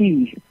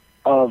guarantee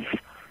of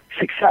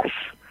success.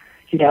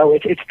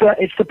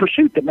 It's the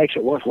pursuit that makes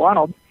it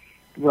worthwhile,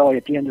 really,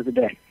 at the end of the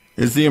day.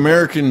 Is the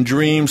American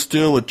dream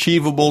still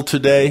achievable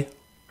today?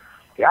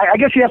 I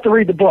guess you have to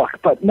read the book,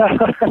 but no.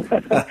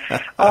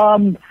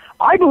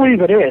 I believe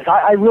it is.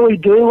 I really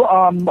do.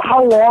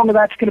 How long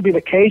that's going to be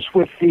the case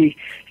with the,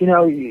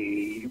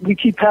 we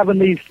keep having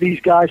these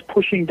guys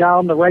pushing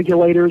down the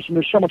regulators, and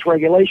there's so much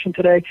regulation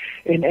today.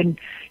 And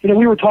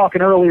we were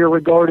talking earlier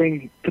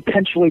regarding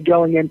potentially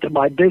going into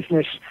my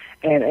business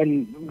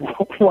and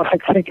what I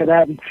think of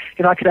that. And,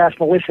 I could ask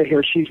Melissa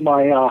here. She's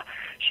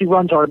she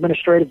runs our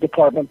administrative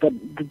department, but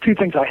the two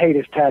things I hate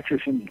is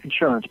taxes and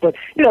insurance. But,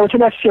 it's a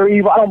necessary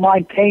evil. I don't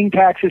mind paying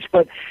taxes,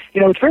 but,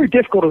 it's very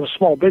difficult as a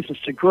small business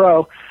to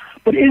grow.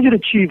 But is it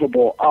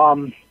achievable?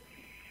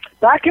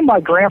 back in my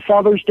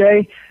grandfather's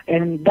day,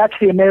 and that's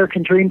the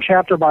American Dream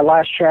chapter, my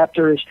last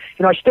chapter, is,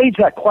 I staged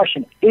that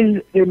question,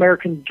 is the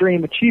American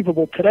Dream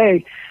achievable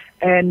today?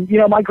 And,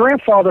 my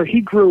grandfather,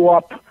 he grew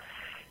up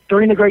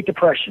during the Great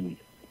Depression,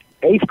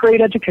 8th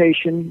grade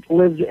education,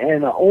 lived in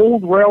an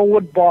old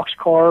railroad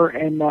boxcar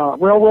in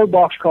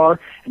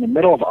the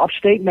middle of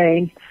upstate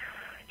Maine.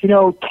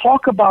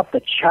 Talk about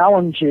the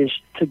challenges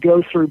to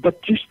go through,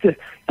 but just the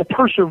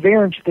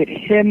perseverance that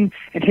him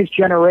and his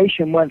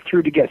generation went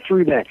through to get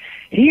through that.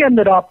 He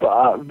ended up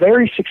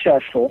very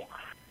successful,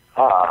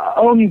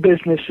 owning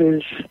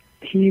businesses.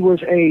 He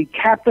was a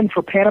captain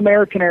for Pan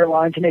American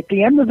Airlines, and at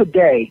the end of the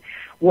day,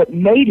 what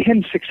made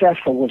him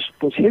successful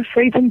was his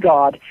faith in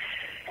God,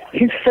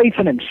 his faith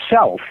in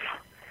himself,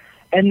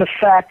 and the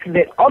fact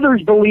that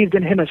others believed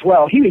in him as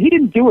well. He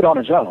didn't do it on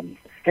his own.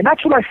 And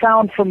that's what I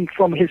found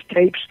from his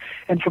tapes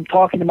and from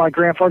talking to my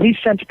grandfather. He's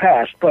since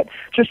passed, but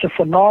just a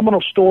phenomenal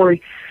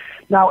story.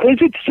 Now, is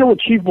it still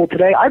achievable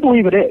today? I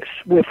believe it is.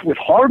 With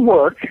hard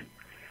work,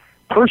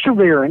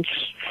 perseverance,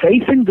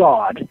 faith in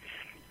God,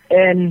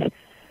 and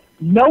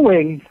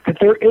knowing that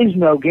there is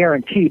no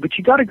guarantee, but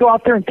you got to go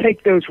out there and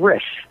take those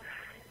risks.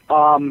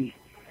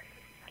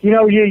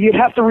 You'd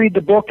have to read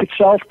the book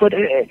itself, but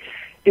it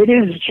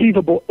is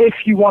achievable if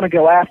you want to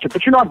go after it.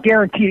 But you're not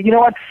guaranteed. You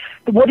know what?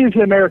 What is the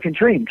American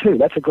Dream, too?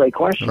 That's a great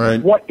question.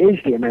 Right. What is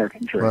the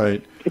American Dream?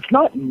 Right. It's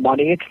not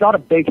money. It's not a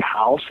big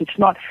house. It's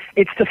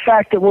the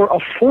fact that we're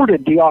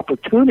afforded the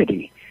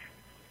opportunity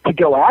to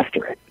go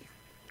after it,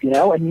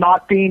 and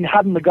not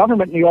having the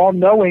government and the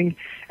all-knowing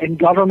and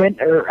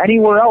government or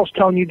anywhere else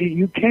telling you that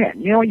you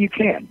can. You know what? You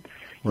can.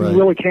 Right. You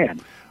really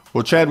can.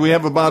 Well, Chad, we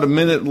have about a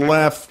minute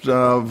left.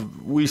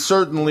 We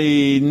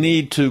certainly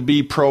need to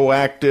be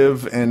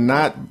proactive and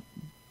not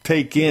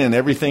take in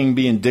everything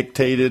being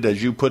dictated,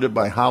 as you put it,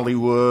 by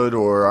Hollywood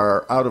or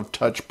our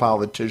out-of-touch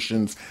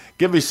politicians.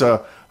 Give us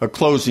a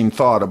closing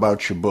thought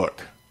about your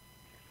book.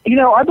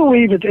 I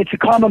believe it's a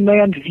common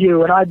man's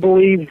view, and I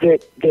believe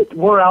that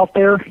we're out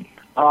there,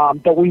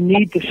 but we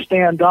need to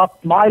stand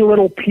up. My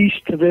little piece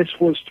to this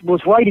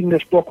was writing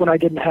this book when I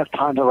didn't have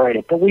time to write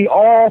it. But we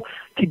all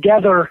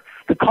together,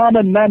 the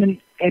common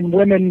men and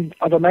women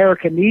of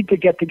America, need to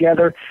get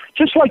together,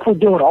 just like we're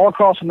doing all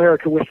across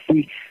America with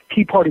the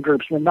Tea Party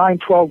groups and the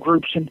 9/12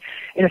 groups. And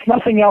if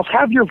nothing else,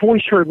 have your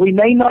voice heard. We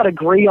may not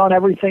agree on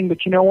everything,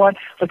 but you know what?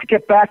 Let's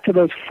get back to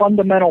those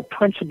fundamental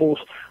principles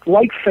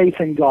like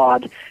faith in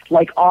God,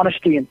 like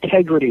honesty,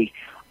 integrity.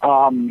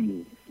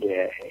 And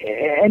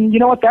you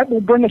know what? That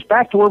will bring us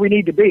back to where we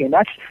need to be. And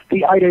that's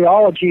the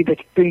ideology that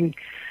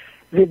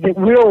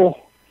will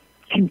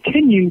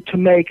continue to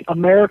make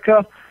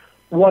America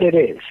what it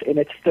is. And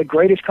it's the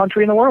greatest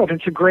country in the world.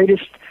 It's the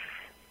greatest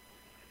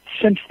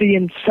since the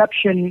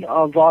inception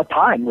of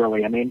time,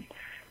 really. I mean,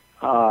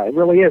 it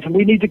really is. And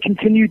we need to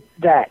continue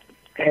that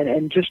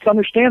and just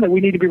understand that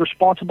we need to be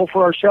responsible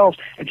for ourselves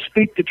and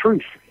speak the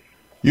truth.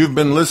 You've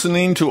been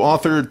listening to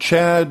author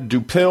Chad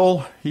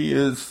Dupill. He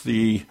is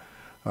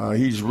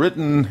he's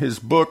written his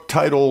book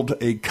titled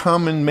A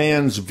Common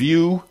Man's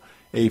View,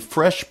 A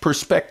Fresh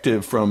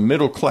Perspective from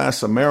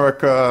Middle-Class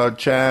America.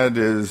 Chad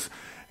is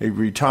a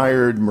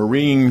retired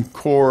Marine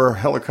Corps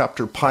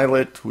helicopter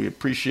pilot. We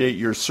appreciate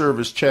your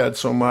service, Chad,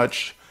 so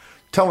much.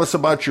 Tell us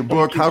about your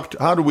book.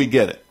 How do we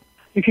get it?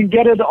 You can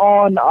get it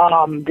on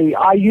the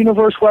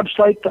iUniverse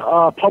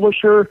website,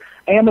 publisher,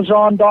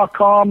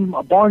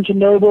 Amazon.com, Barnes &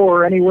 Noble,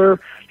 or anywhere.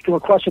 You can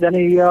request it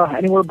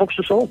anywhere books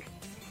are sold.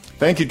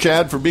 Thank you,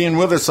 Chad, for being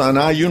with us on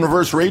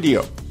iUniverse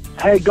Radio.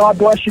 Hey, God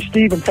bless you,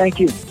 Steve, and thank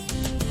you.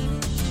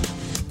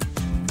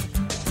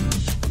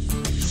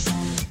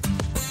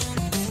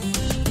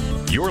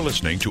 You're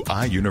listening to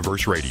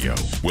iUniverse Radio.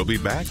 We'll be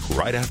back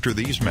right after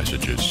these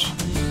messages.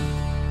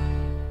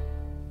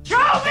 Show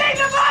me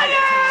the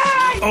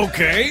money!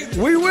 Okay,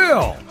 we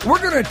will.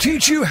 We're going to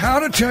teach you how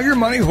to tell your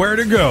money where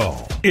to go.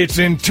 It's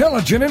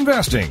Intelligent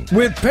Investing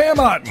with Pam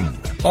Otten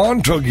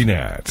on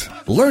TogiNet.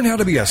 Learn how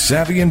to be a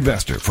savvy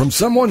investor from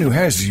someone who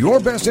has your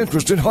best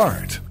interest at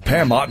heart.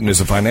 Pam Otten is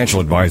a financial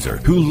advisor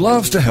who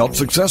loves to help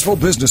successful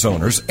business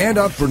owners and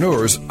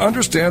entrepreneurs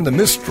understand the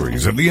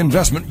mysteries of the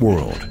investment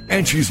world,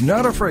 and she's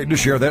not afraid to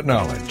share that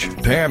knowledge.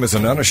 Pam is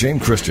an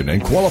unashamed Christian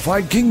and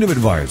qualified kingdom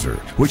advisor,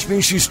 which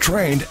means she's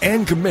trained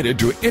and committed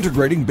to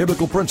integrating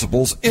biblical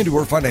principles into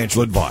her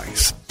financial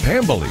advice.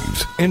 Pam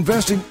believes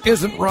investing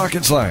isn't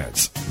rocket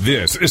science.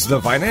 This is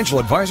the financial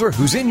advisor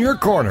who's in your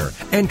corner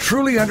and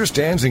truly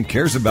understands and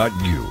cares about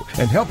you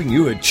and helping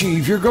you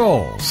achieve your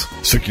goals.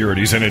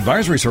 Securities and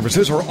advisory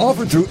services are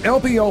offered through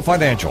LPL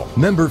Financial,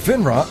 member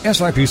FINRA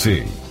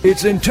SIPC.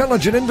 It's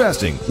Intelligent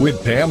Investing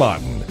with Pam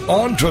Otten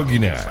on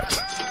TogiNet.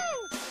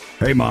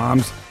 Hey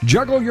moms,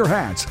 juggle your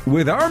hats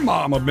with our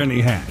mom of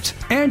many hats,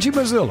 Angie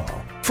Mazzillo.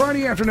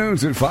 Friday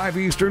afternoons at 5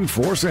 Eastern,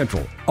 4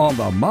 Central on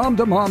the Mom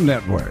to Mom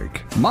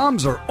Network.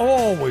 Moms are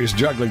always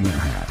juggling their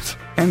hats,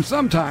 And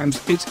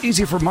sometimes it's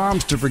easy for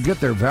moms to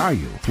forget their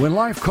value when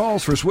life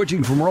calls for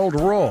switching from role to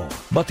role.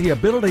 But the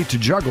ability to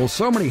juggle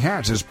so many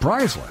hats is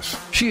priceless.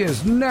 She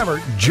is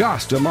never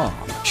just a mom.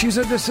 She's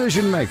a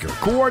decision maker,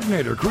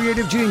 coordinator,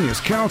 creative genius,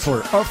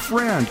 counselor, a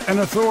friend, an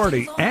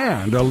authority,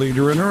 and a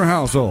leader in her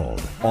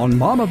household. On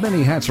Mom of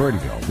Many Hats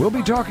Radio, we'll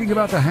be talking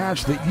about the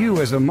hats that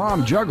you as a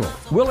mom juggle.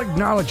 We'll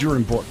acknowledge your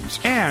importance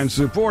and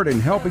support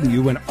in helping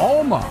you and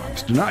all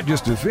moms to not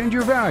just defend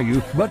your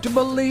value, but to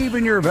believe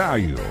in your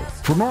value.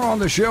 For more on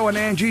the show and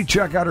Angie,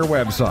 check out her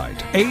website,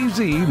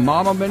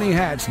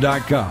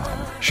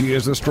 azmamamanyhats.com. She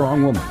is a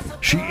strong woman.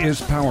 She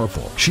is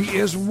powerful. She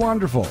is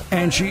wonderful.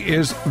 And she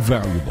is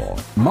valuable.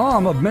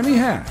 Mom of Many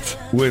Hats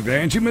with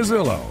Angie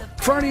Mazzillo.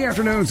 Friday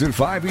afternoons at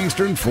 5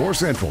 Eastern, 4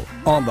 Central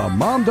on the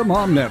Mom to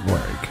Mom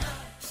Network.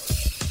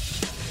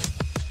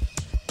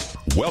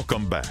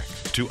 Welcome back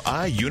to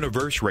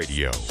iUniverse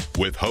Radio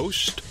with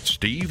host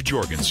Steve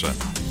Jorgensen.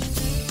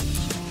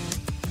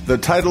 The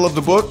title of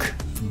the book,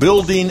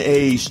 Building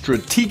a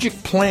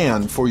Strategic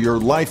Plan for Your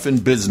Life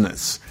and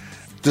Business.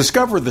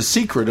 Discover the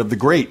secret of the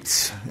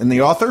greats. And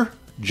the author,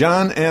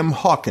 John M.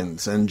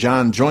 Hawkins. And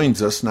John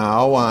joins us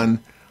now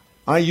on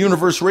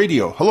iUniverse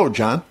Radio. Hello,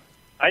 John.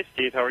 Hi,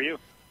 Steve. How are you?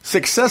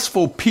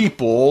 Successful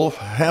people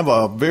have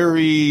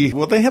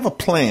they have a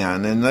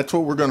plan, and that's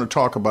what we're going to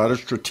talk about, a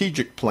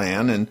strategic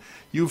plan. And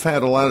you've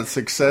had a lot of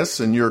success,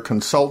 and you're a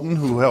consultant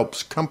who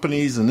helps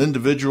companies and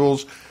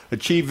individuals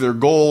achieve their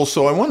goals.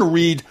 So I want to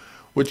read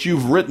what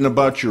you've written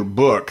about your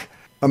book.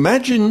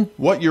 Imagine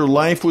what your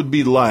life would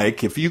be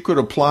like if you could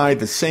apply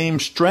the same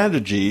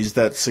strategies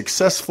that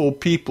successful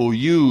people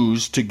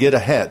use to get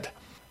ahead.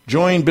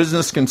 Join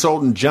business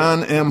consultant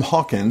John M.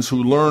 Hawkins,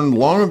 who learned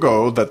long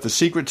ago that the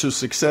secret to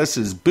success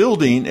is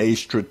building a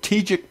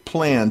strategic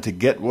plan to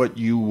get what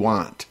you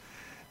want.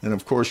 And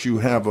of course, you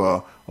have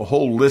a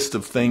whole list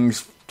of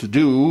things to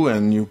do,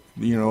 and you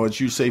know, as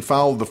you say,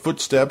 follow the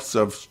footsteps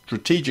of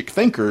strategic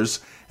thinkers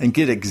and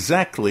get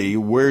exactly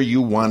where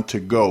you want to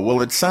go.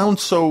 Well, it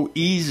sounds so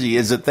easy.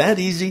 Is it that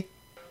easy?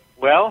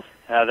 Well,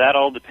 that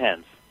all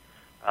depends.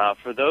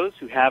 For those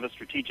who have a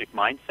strategic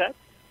mindset,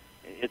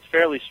 it's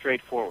fairly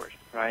straightforward,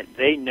 right?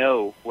 They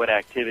know what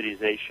activities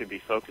they should be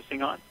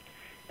focusing on,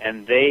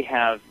 and they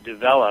have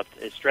developed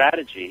a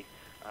strategy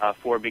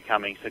for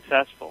becoming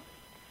successful.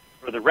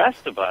 For the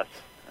rest of us,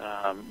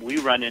 we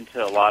run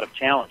into a lot of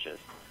challenges.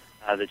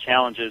 The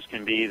challenges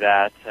can be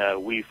that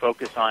we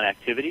focus on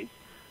activities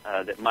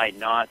that might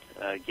not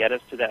get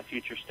us to that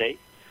future state,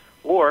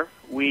 or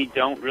we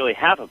don't really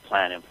have a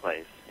plan in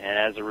place. And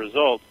as a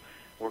result,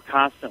 we're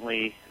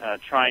constantly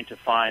trying to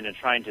find and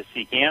trying to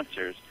seek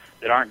answers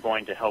that aren't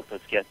going to help us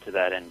get to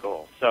that end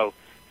goal. So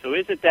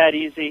is it that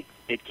easy?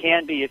 It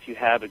can be if you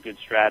have a good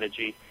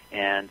strategy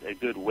and a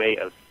good way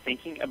of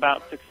thinking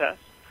about success.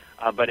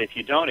 But if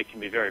you don't, it can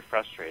be very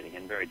frustrating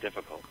and very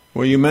difficult.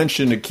 Well, you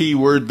mentioned a key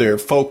word there,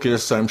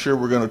 focus. I'm sure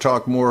we're going to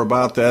talk more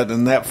about that.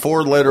 And that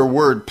four-letter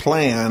word,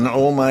 plan,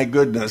 oh my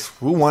goodness,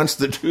 who wants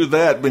to do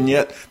that? But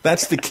yet,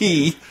 that's the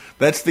key.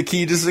 That's the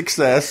key to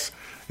success.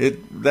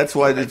 That's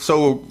why it's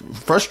so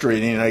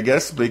frustrating, I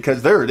guess,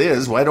 because there it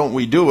is. Why don't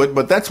we do it?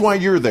 But that's why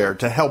you're there,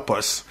 to help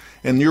us.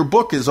 And your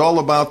book is all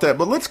about that.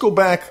 But let's go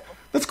back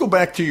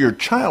to your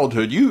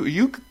childhood.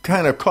 You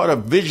kind of caught a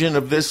vision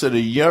of this at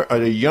a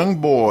young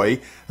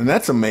boy, and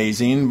that's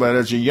amazing. But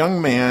as a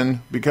young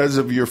man, because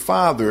of your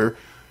father,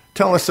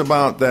 tell us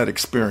about that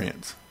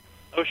experience.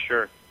 Oh,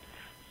 sure.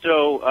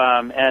 So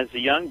as a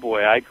young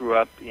boy, I grew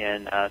up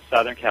in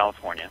Southern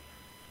California,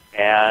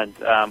 and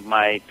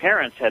my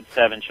parents had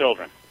 7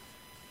 children.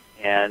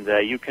 And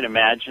you can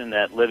imagine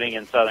that living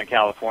in Southern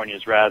California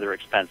is rather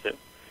expensive.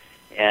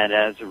 And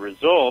as a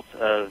result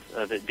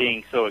of it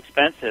being so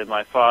expensive,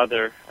 my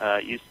father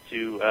used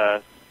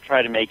to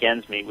try to make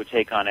ends meet, would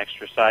take on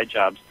extra side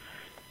jobs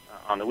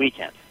on the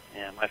weekend.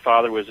 And my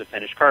father was a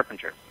finished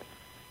carpenter.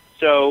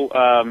 So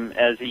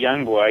as a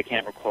young boy, I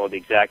can't recall the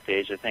exact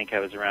age, I think I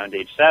was around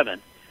age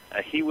 7,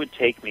 he would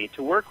take me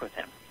to work with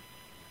him.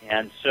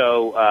 And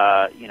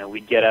so,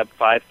 we'd get up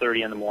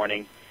 5:30 in the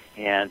morning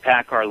and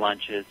pack our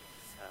lunches.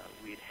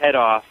 We'd head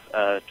off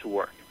to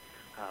work.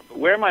 But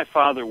where my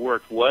father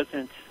worked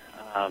wasn't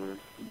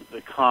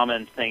the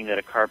common thing that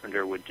a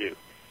carpenter would do.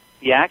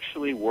 He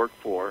actually worked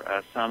for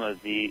some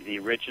of the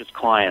richest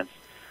clients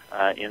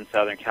in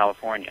Southern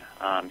California.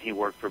 He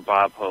worked for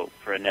Bob Hope,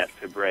 for Annette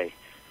Fibre.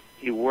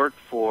 He worked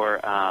for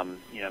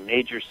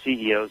major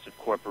CEOs of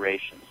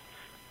corporations.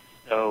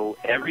 So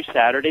every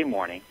Saturday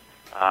morning,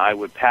 I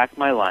would pack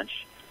my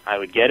lunch, I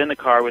would get in the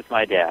car with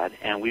my dad,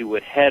 and we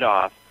would head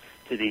off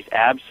to these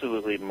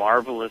absolutely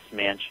marvelous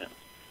mansions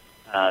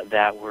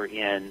that were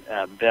in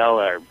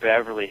Bel Air,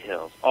 Beverly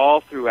Hills,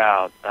 all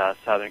throughout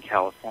Southern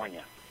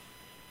California.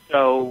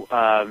 So,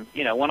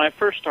 when I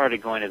first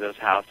started going to those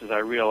houses, I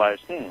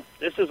realized,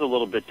 this is a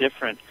little bit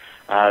different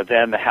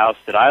than the house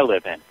that I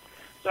live in.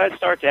 So I'd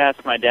start to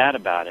ask my dad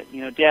about it.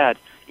 Dad,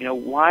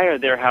 why are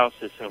their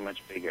houses so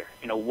much bigger?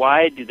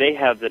 Why do they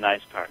have the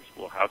nice cars?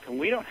 Well, how come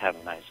we don't have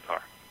a nice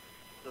car?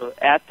 So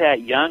at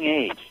that young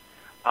age,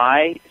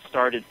 I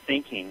started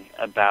thinking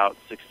about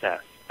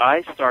success.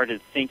 I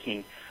started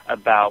thinking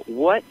about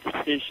what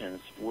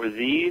decisions were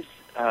these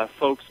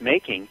folks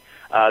making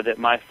that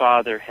my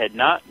father had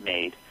not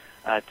made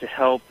to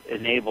help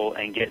enable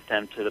and get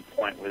them to the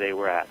point where they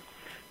were at.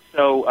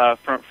 So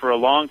for a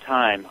long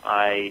time,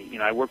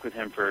 I worked with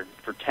him for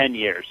 10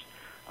 years,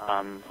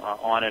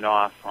 on and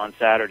off on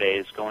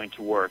Saturdays, going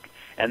to work,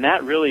 and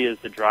that really is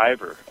the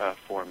driver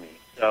for me.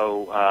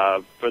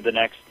 So for the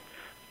next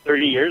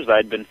 30 years,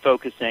 I'd been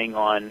focusing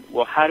on,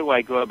 well, how do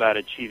I go about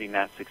achieving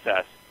that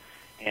success?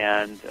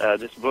 And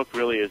this book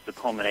really is the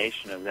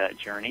culmination of that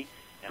journey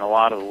and a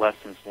lot of the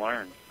lessons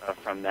learned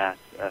from that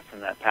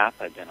path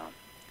I've been on.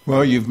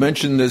 Well, you've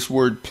mentioned this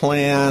word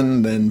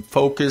plan, then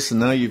focus, and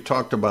now you've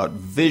talked about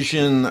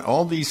vision,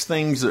 all these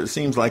things that it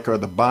seems like are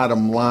the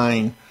bottom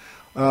line.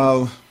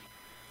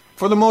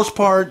 For the most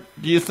part,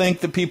 do you think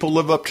that people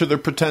live up to their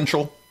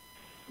potential?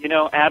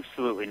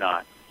 Absolutely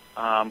not.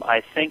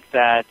 I think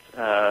that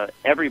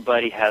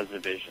everybody has a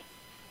vision.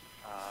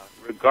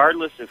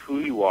 Regardless of who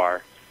you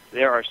are,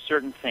 there are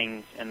certain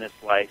things in this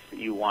life that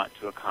you want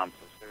to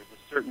accomplish. There's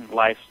a certain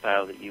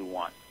lifestyle that you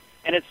want.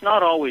 And it's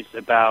not always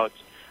about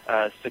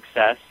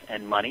success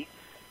and money.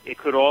 It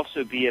could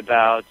also be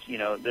about,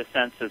 the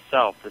sense of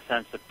self, the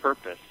sense of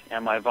purpose.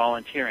 Am I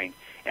volunteering?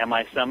 Am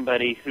I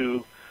somebody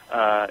who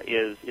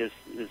is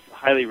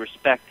highly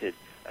respected?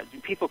 Do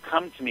people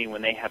come to me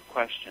when they have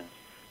questions?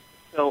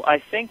 So I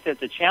think that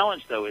the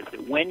challenge, though, is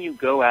that when you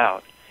go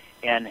out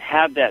and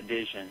have that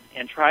vision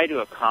and try to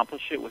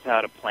accomplish it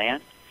without a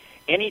plan,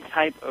 any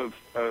type of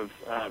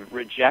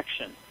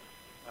rejection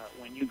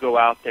when you go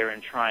out there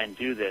and try and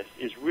do this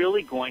is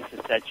really going to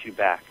set you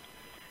back.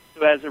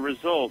 So as a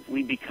result,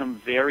 we become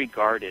very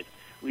guarded.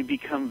 We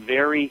become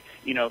very,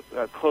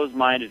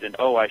 closed-minded and,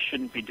 I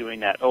shouldn't be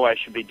doing that. I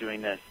should be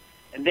doing this.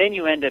 And then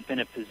you end up in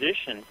a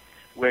position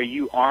where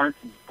you aren't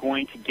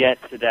going to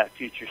get to that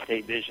future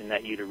state vision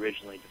that you'd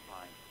originally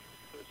defined.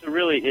 So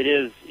really,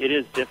 it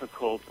is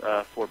difficult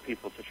for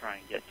people to try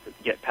and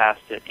get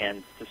past it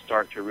and to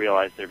start to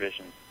realize their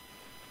visions.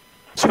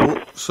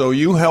 So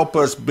you help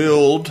us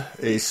build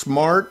a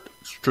smart,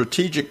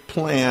 strategic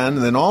plan,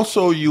 and then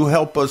also you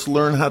help us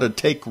learn how to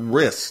take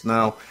risks.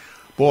 Now,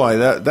 boy,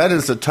 that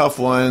is a tough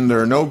one.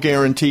 There are no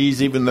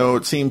guarantees, even though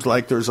it seems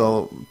like there's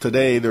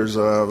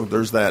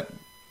that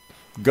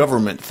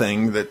government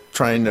thing that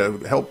trying to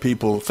help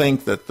people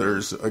think that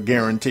there's a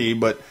guarantee.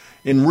 But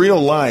in real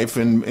life,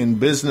 in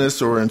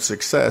business or in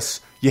success,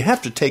 you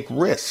have to take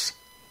risks.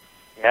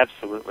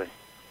 Absolutely.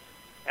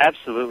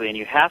 Absolutely, and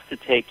you have to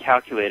take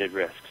calculated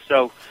risks.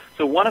 So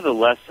one of the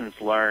lessons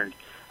learned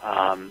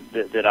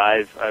that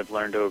I've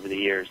learned over the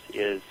years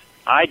is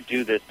I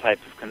do this type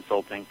of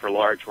consulting for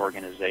large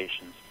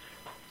organizations.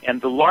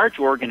 And the large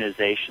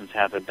organizations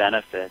have a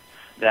benefit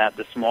that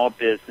the small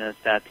business,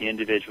 that the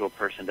individual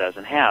person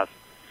doesn't have.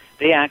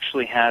 They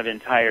actually have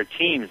entire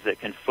teams that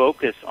can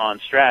focus on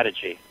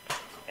strategy.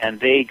 And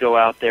they go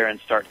out there and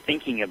start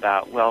thinking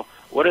about, well,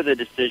 what are the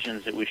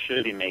decisions that we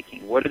should be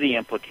making? What are the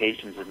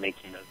implications of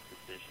making those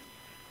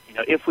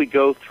decisions? If we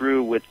go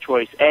through with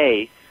choice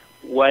A,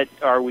 what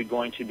are we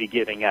going to be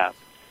giving up?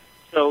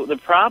 So the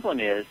problem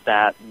is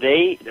that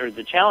the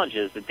challenge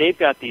is that they've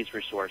got these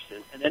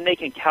resources, and then they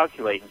can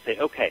calculate and say,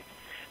 okay,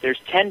 there's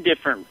 10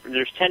 different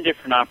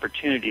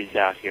opportunities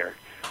out here.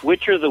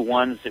 Which are the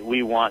ones that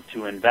we want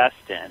to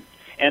invest in?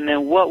 And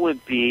then what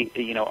would be,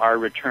 our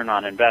return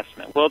on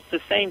investment? Well, it's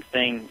the same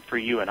thing for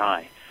you and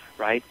I,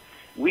 right?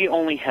 We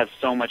only have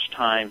so much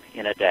time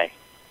in a day.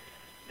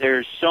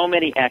 There's so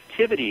many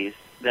activities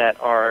that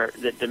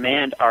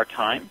demand our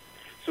time.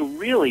 So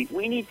really,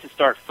 we need to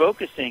start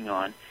focusing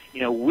on,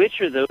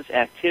 which are those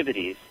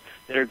activities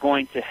that are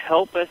going to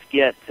help us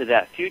get to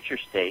that future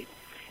state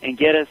and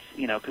get us,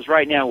 because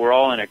right now we're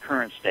all in a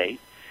current state,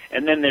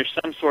 and then there's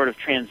some sort of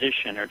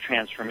transition or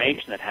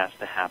transformation that has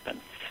to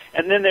happen.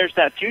 And then there's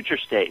that future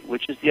state,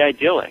 which is the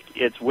idyllic.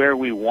 It's where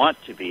we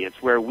want to be.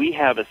 It's where we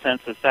have a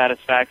sense of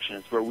satisfaction.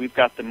 It's where we've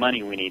got the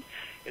money we need.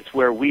 It's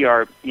where we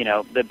are,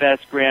 the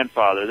best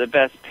grandfather, the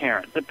best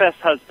parent, the best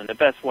husband, the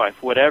best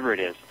wife, whatever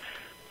it is.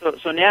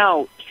 So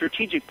now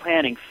strategic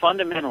planning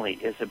fundamentally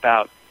is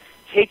about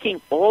taking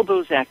all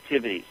those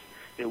activities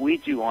that we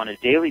do on a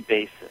daily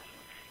basis,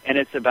 and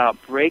it's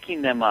about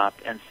breaking them up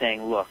and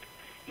saying, look,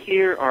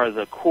 here are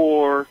the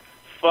core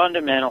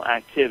fundamental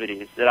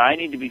activities that I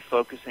need to be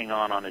focusing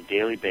on a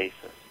daily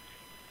basis.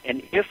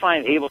 And if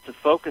I'm able to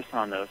focus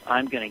on those,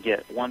 I'm going to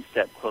get one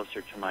step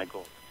closer to my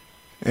goal.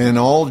 And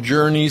all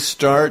journeys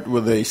start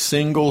with a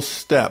single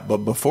step. But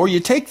before you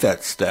take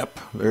that step,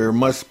 there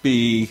must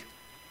be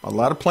a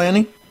lot of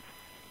planning?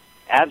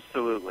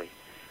 Absolutely.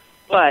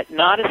 But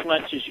not as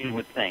much as you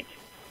would think.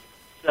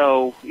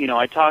 So,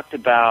 I talked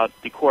about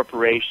the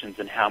corporations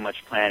and how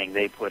much planning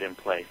they put in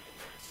place.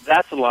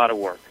 That's a lot of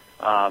work.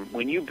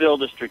 When you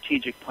build a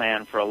strategic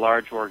plan for a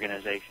large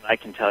organization, I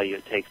can tell you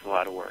it takes a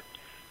lot of work.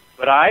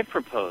 But I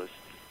propose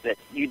that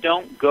you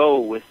don't go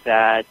with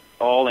that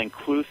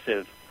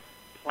all-inclusive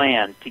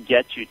plan to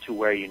get you to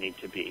where you need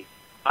to be.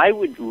 I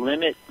would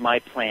limit my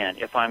plan,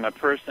 if I'm a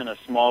person, a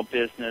small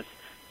business,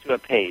 to a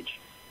page,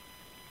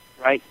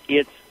 right?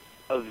 It's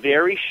a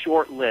very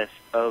short list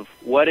of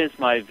what is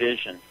my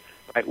vision,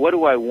 right? What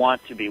do I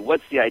want to be?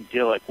 What's the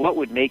idyllic? What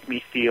would make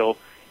me feel,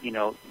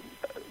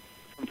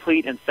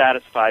 complete and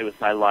satisfied with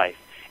my life?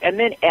 And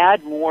then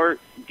add more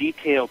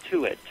detail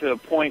to it, to a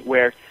point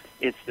where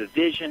it's the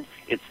vision,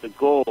 it's the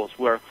goals,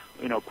 where,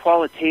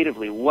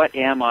 qualitatively, what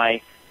am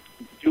I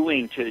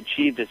doing to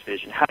achieve this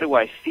vision? How do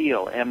I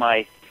feel? Am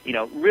I,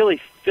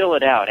 really fill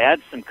it out,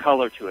 add some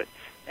color to it,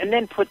 and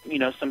then put,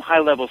 some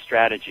high-level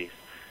strategies.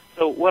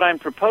 So what I'm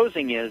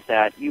proposing is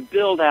that you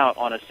build out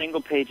on a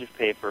single page of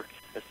paper,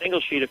 a single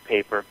sheet of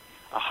paper,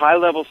 a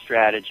high-level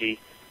strategy.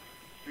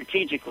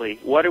 Strategically,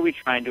 what are we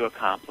trying to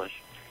accomplish?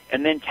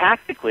 And then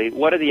tactically,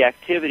 what are the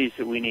activities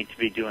that we need to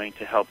be doing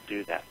to help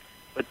do that?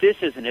 But this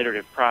is an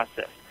iterative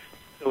process.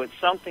 So it's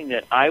something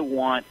that I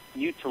want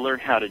you to learn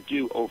how to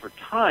do over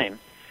time.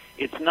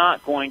 It's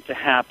not going to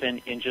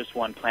happen in just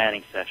one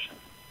planning session.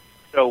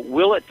 So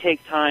will it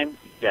take time?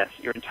 Yes.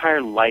 Your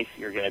entire life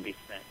you're going to be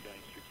spent doing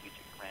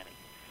strategic planning.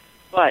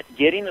 But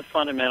getting the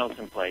fundamentals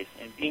in place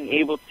and being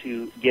able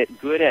to get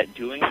good at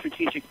doing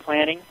strategic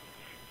planning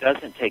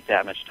doesn't take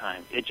that much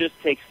time. It just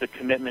takes the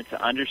commitment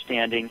to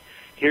understanding,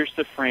 here's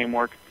the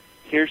framework,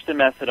 here's the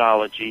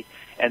methodology,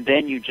 and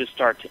then you just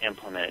start to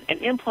implement it.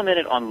 And implement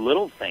it on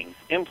little things.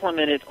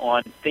 Implement it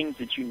on things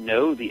that you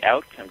know the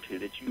outcome to,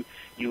 that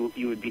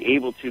you would be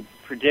able to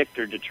predict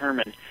or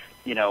determine,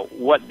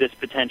 what this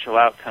potential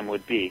outcome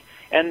would be.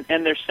 And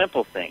they're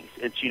simple things.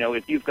 It's,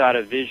 if you've got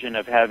a vision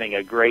of having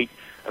a great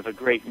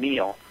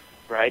meal,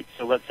 right?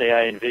 So let's say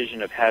I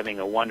envision of having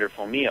a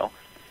wonderful meal.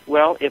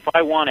 Well, if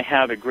I want to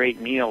have a great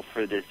meal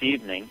for this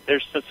evening,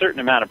 there's a certain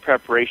amount of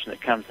preparation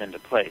that comes into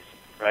place,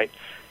 right?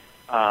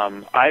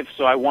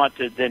 I want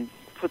to then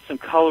put some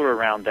color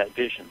around that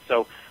vision.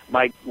 So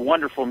my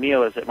wonderful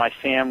meal is that my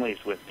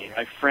family's with me,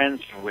 my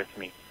friends are with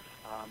me.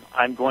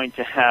 I'm going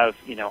to have,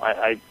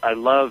 I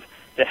love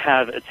to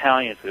have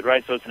Italian food,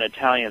 right? So it's an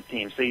Italian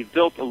theme. So you've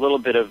built a little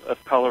bit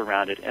of color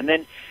around it. And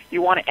then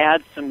you want to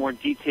add some more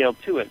detail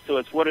to it. So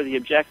it's, what are the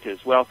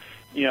objectives? Well,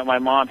 my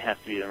mom has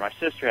to be there. My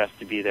sister has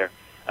to be there.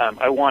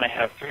 I want to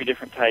have 3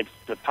 different types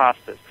of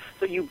pastas.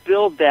 So you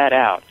build that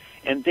out.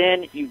 And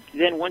then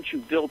once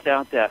you've built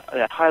out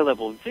that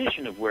high-level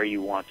vision of where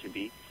you want to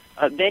be,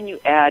 then you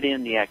add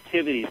in the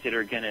activities that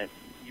you're going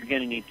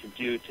to need to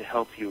do to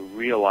help you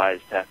realize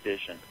that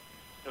vision.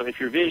 So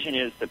if your vision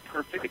is the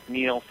perfect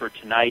meal for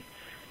tonight,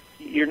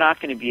 you're not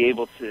going to be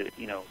able to,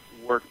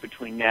 work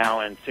between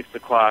now and 6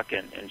 o'clock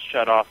and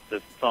shut off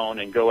the phone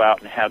and go out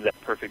and have that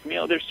perfect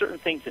meal. There's certain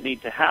things that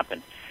need to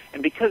happen.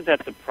 And because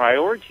that's a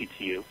priority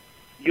to you,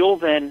 you'll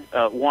then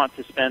want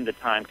to spend the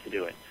time to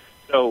do it.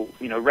 So,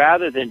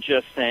 rather than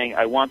just saying,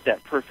 I want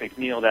that perfect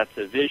meal, that's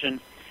a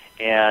vision,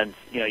 and,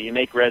 you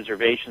make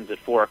reservations at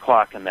 4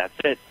 o'clock and that's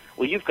it,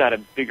 well, you've got a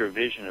bigger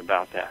vision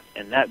about that.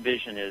 And that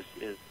vision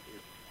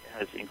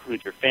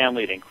includes your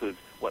family, it includes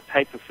what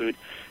type of food.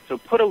 So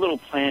put a little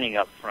planning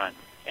up front.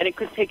 And it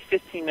could take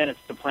 15 minutes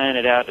to plan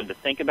it out and to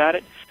think about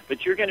it,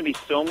 but you're going to be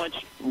so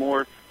much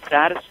more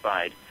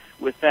satisfied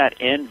with that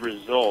end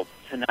result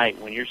tonight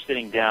when you're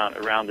sitting down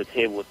around the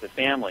table with the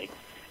family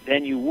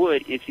than you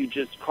would if you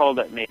just called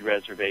up, made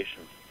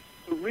reservations.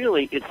 So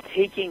really, it's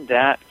taking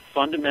that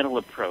fundamental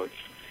approach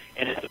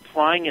and it's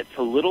applying it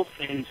to little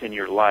things in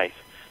your life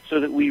so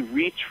that we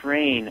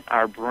retrain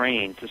our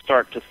brain to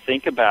start to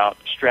think about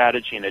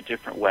strategy in a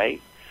different way,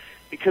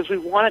 because we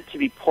want it to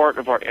be part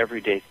of our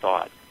everyday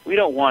thought. We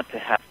don't want to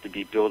have to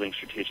be building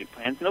strategic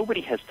plans.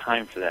 Nobody has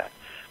time for that.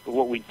 But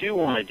what we do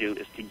want to do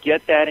is to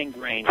get that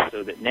ingrained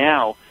so that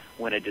now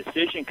when a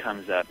decision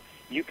comes up,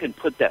 you can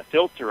put that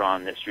filter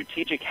on, that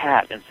strategic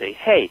hat, and say,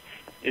 hey,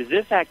 is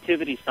this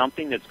activity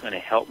something that's going to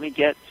help me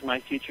get to my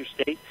future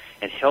state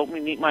and help me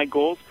meet my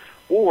goals?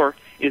 Or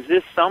is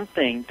this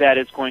something that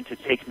is going to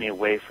take me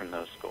away from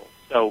those goals?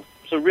 So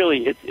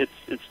really,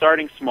 it's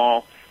starting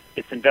small,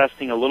 it's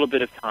investing a little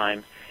bit of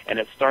time, and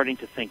it's starting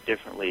to think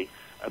differently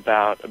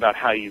about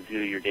how you view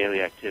your daily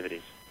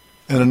activities.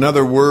 And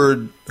another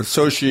word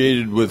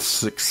associated with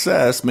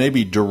success,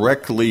 maybe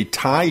directly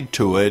tied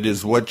to it,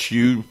 is what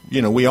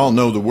we all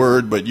know the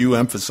word, but you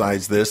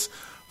emphasize this,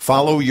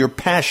 follow your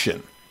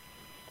passion.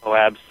 Oh,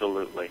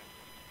 absolutely.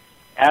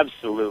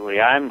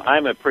 Absolutely.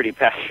 I'm a pretty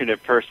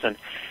passionate person,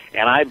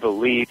 and I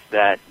believe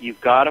that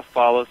you've got to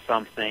follow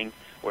something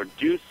or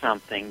do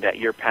something that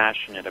you're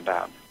passionate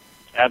about.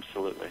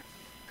 Absolutely.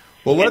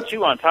 Well, and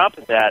too, on top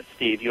of that,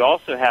 Steve, you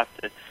also have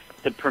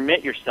to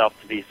permit yourself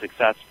to be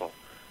successful.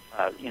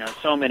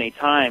 So many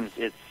times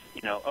it's,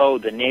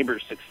 the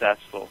neighbor's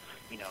successful.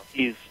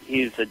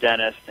 He's a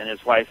dentist and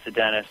his wife's a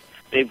dentist.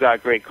 They've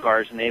got great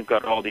cars and they've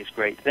got all these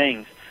great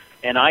things,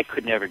 and I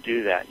could never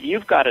do that.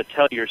 You've got to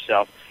tell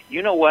yourself,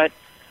 you know what,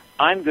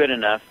 I'm good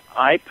enough.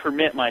 I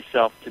permit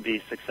myself to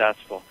be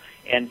successful.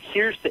 And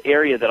here's the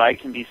area that I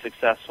can be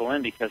successful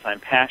in because I'm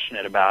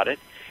passionate about it.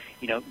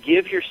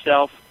 Give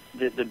yourself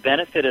the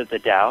benefit of the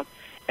doubt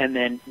and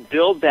then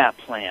build that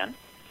plan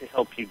to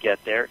help you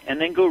get there,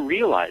 and then go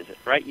realize it,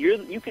 right?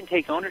 You can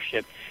take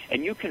ownership,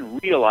 and you can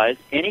realize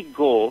any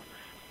goal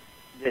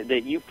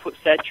that you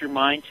set your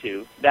mind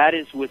to, that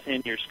is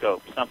within your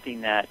scope,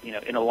 something that,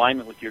 in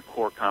alignment with your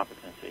core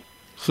competency.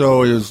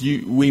 So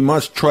we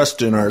must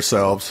trust in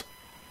ourselves.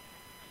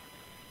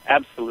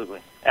 Absolutely.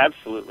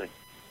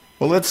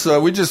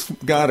 Well, we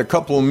just got a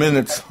couple of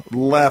minutes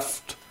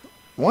left.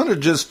 I want to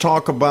just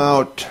talk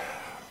about,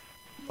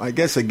 I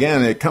guess,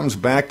 again, it comes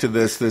back to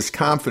this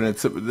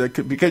confidence,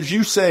 because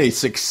you say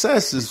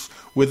success is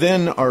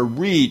within our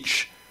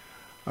reach,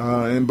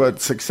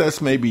 but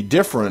success may be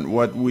different,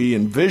 what we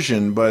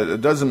envision, but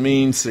it doesn't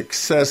mean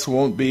success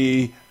won't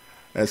be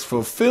as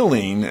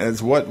fulfilling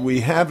as what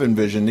we have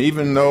envisioned,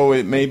 even though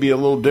it may be a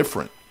little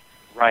different.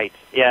 Right.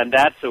 Yeah, and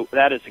that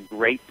is a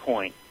great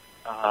point.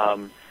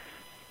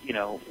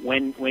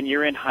 When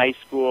you're in high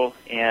school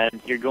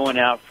and you're going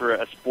out for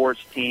a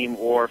sports team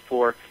or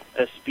for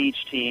a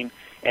speech team,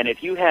 and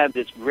if you have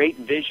this great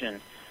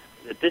vision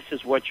that this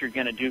is what you're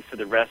going to do for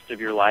the rest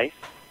of your life,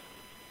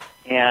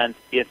 and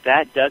if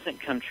that doesn't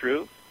come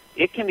true,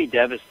 it can be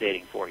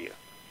devastating for you.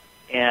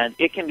 And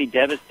it can be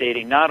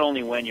devastating not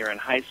only when you're in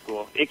high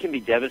school, it can be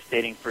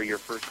devastating for your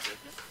first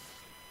business.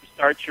 You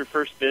start your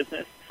first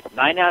business,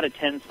 9 out of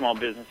 10 small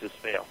businesses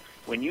fail.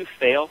 When you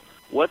fail,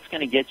 what's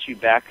going to get you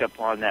back up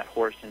on that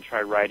horse and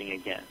try riding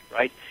again,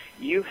 right?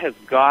 You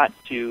have got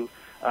to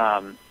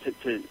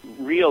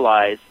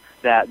realize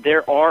that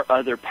there are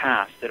other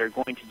paths that are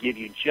going to give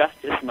you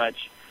just as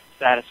much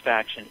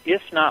satisfaction,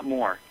 if not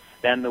more,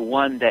 than the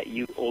one that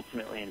you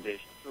ultimately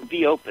envision. So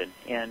be open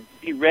and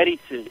be ready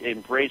to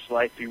embrace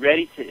life, be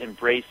ready to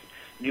embrace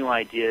new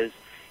ideas,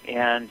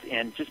 and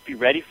just be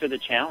ready for the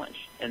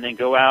challenge. And then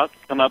go out,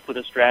 come up with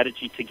a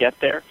strategy to get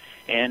there,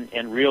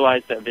 and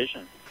realize that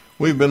vision.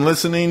 We've been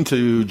listening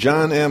to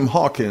John M.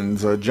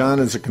 Hawkins. John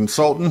is a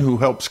consultant who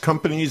helps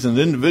companies and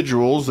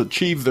individuals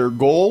achieve their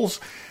goals.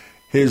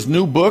 His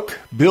new book,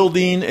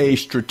 Building a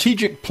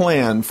Strategic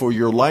Plan for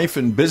Your Life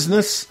and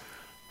Business.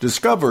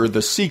 Discover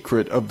the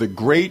secret of the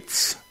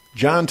greats.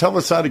 John, tell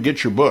us how to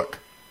get your book.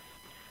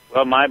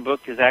 Well, my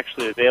book is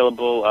actually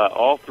available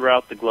all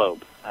throughout the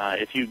globe.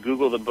 If you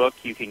Google the book,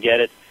 you can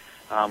get it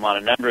on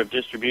a number of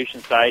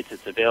distribution sites.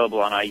 It's available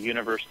on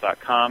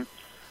iUniverse.com.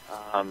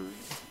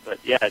 But,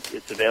 yeah,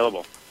 it's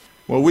available.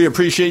 Well, we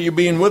appreciate you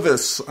being with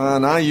us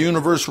on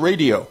iUniverse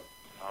Radio.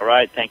 All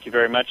right. Thank you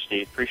very much,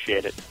 Steve.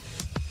 Appreciate it.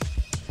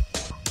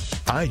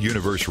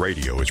 iUniverse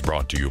Radio is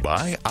brought to you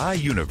by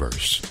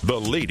iUniverse, the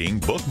leading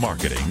book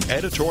marketing,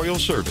 editorial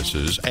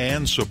services,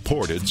 and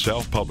supported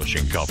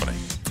self-publishing company.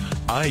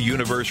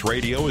 iUniverse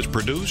Radio is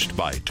produced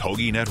by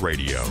TogiNet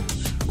Radio.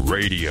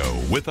 Radio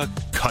with a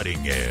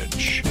cutting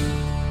edge.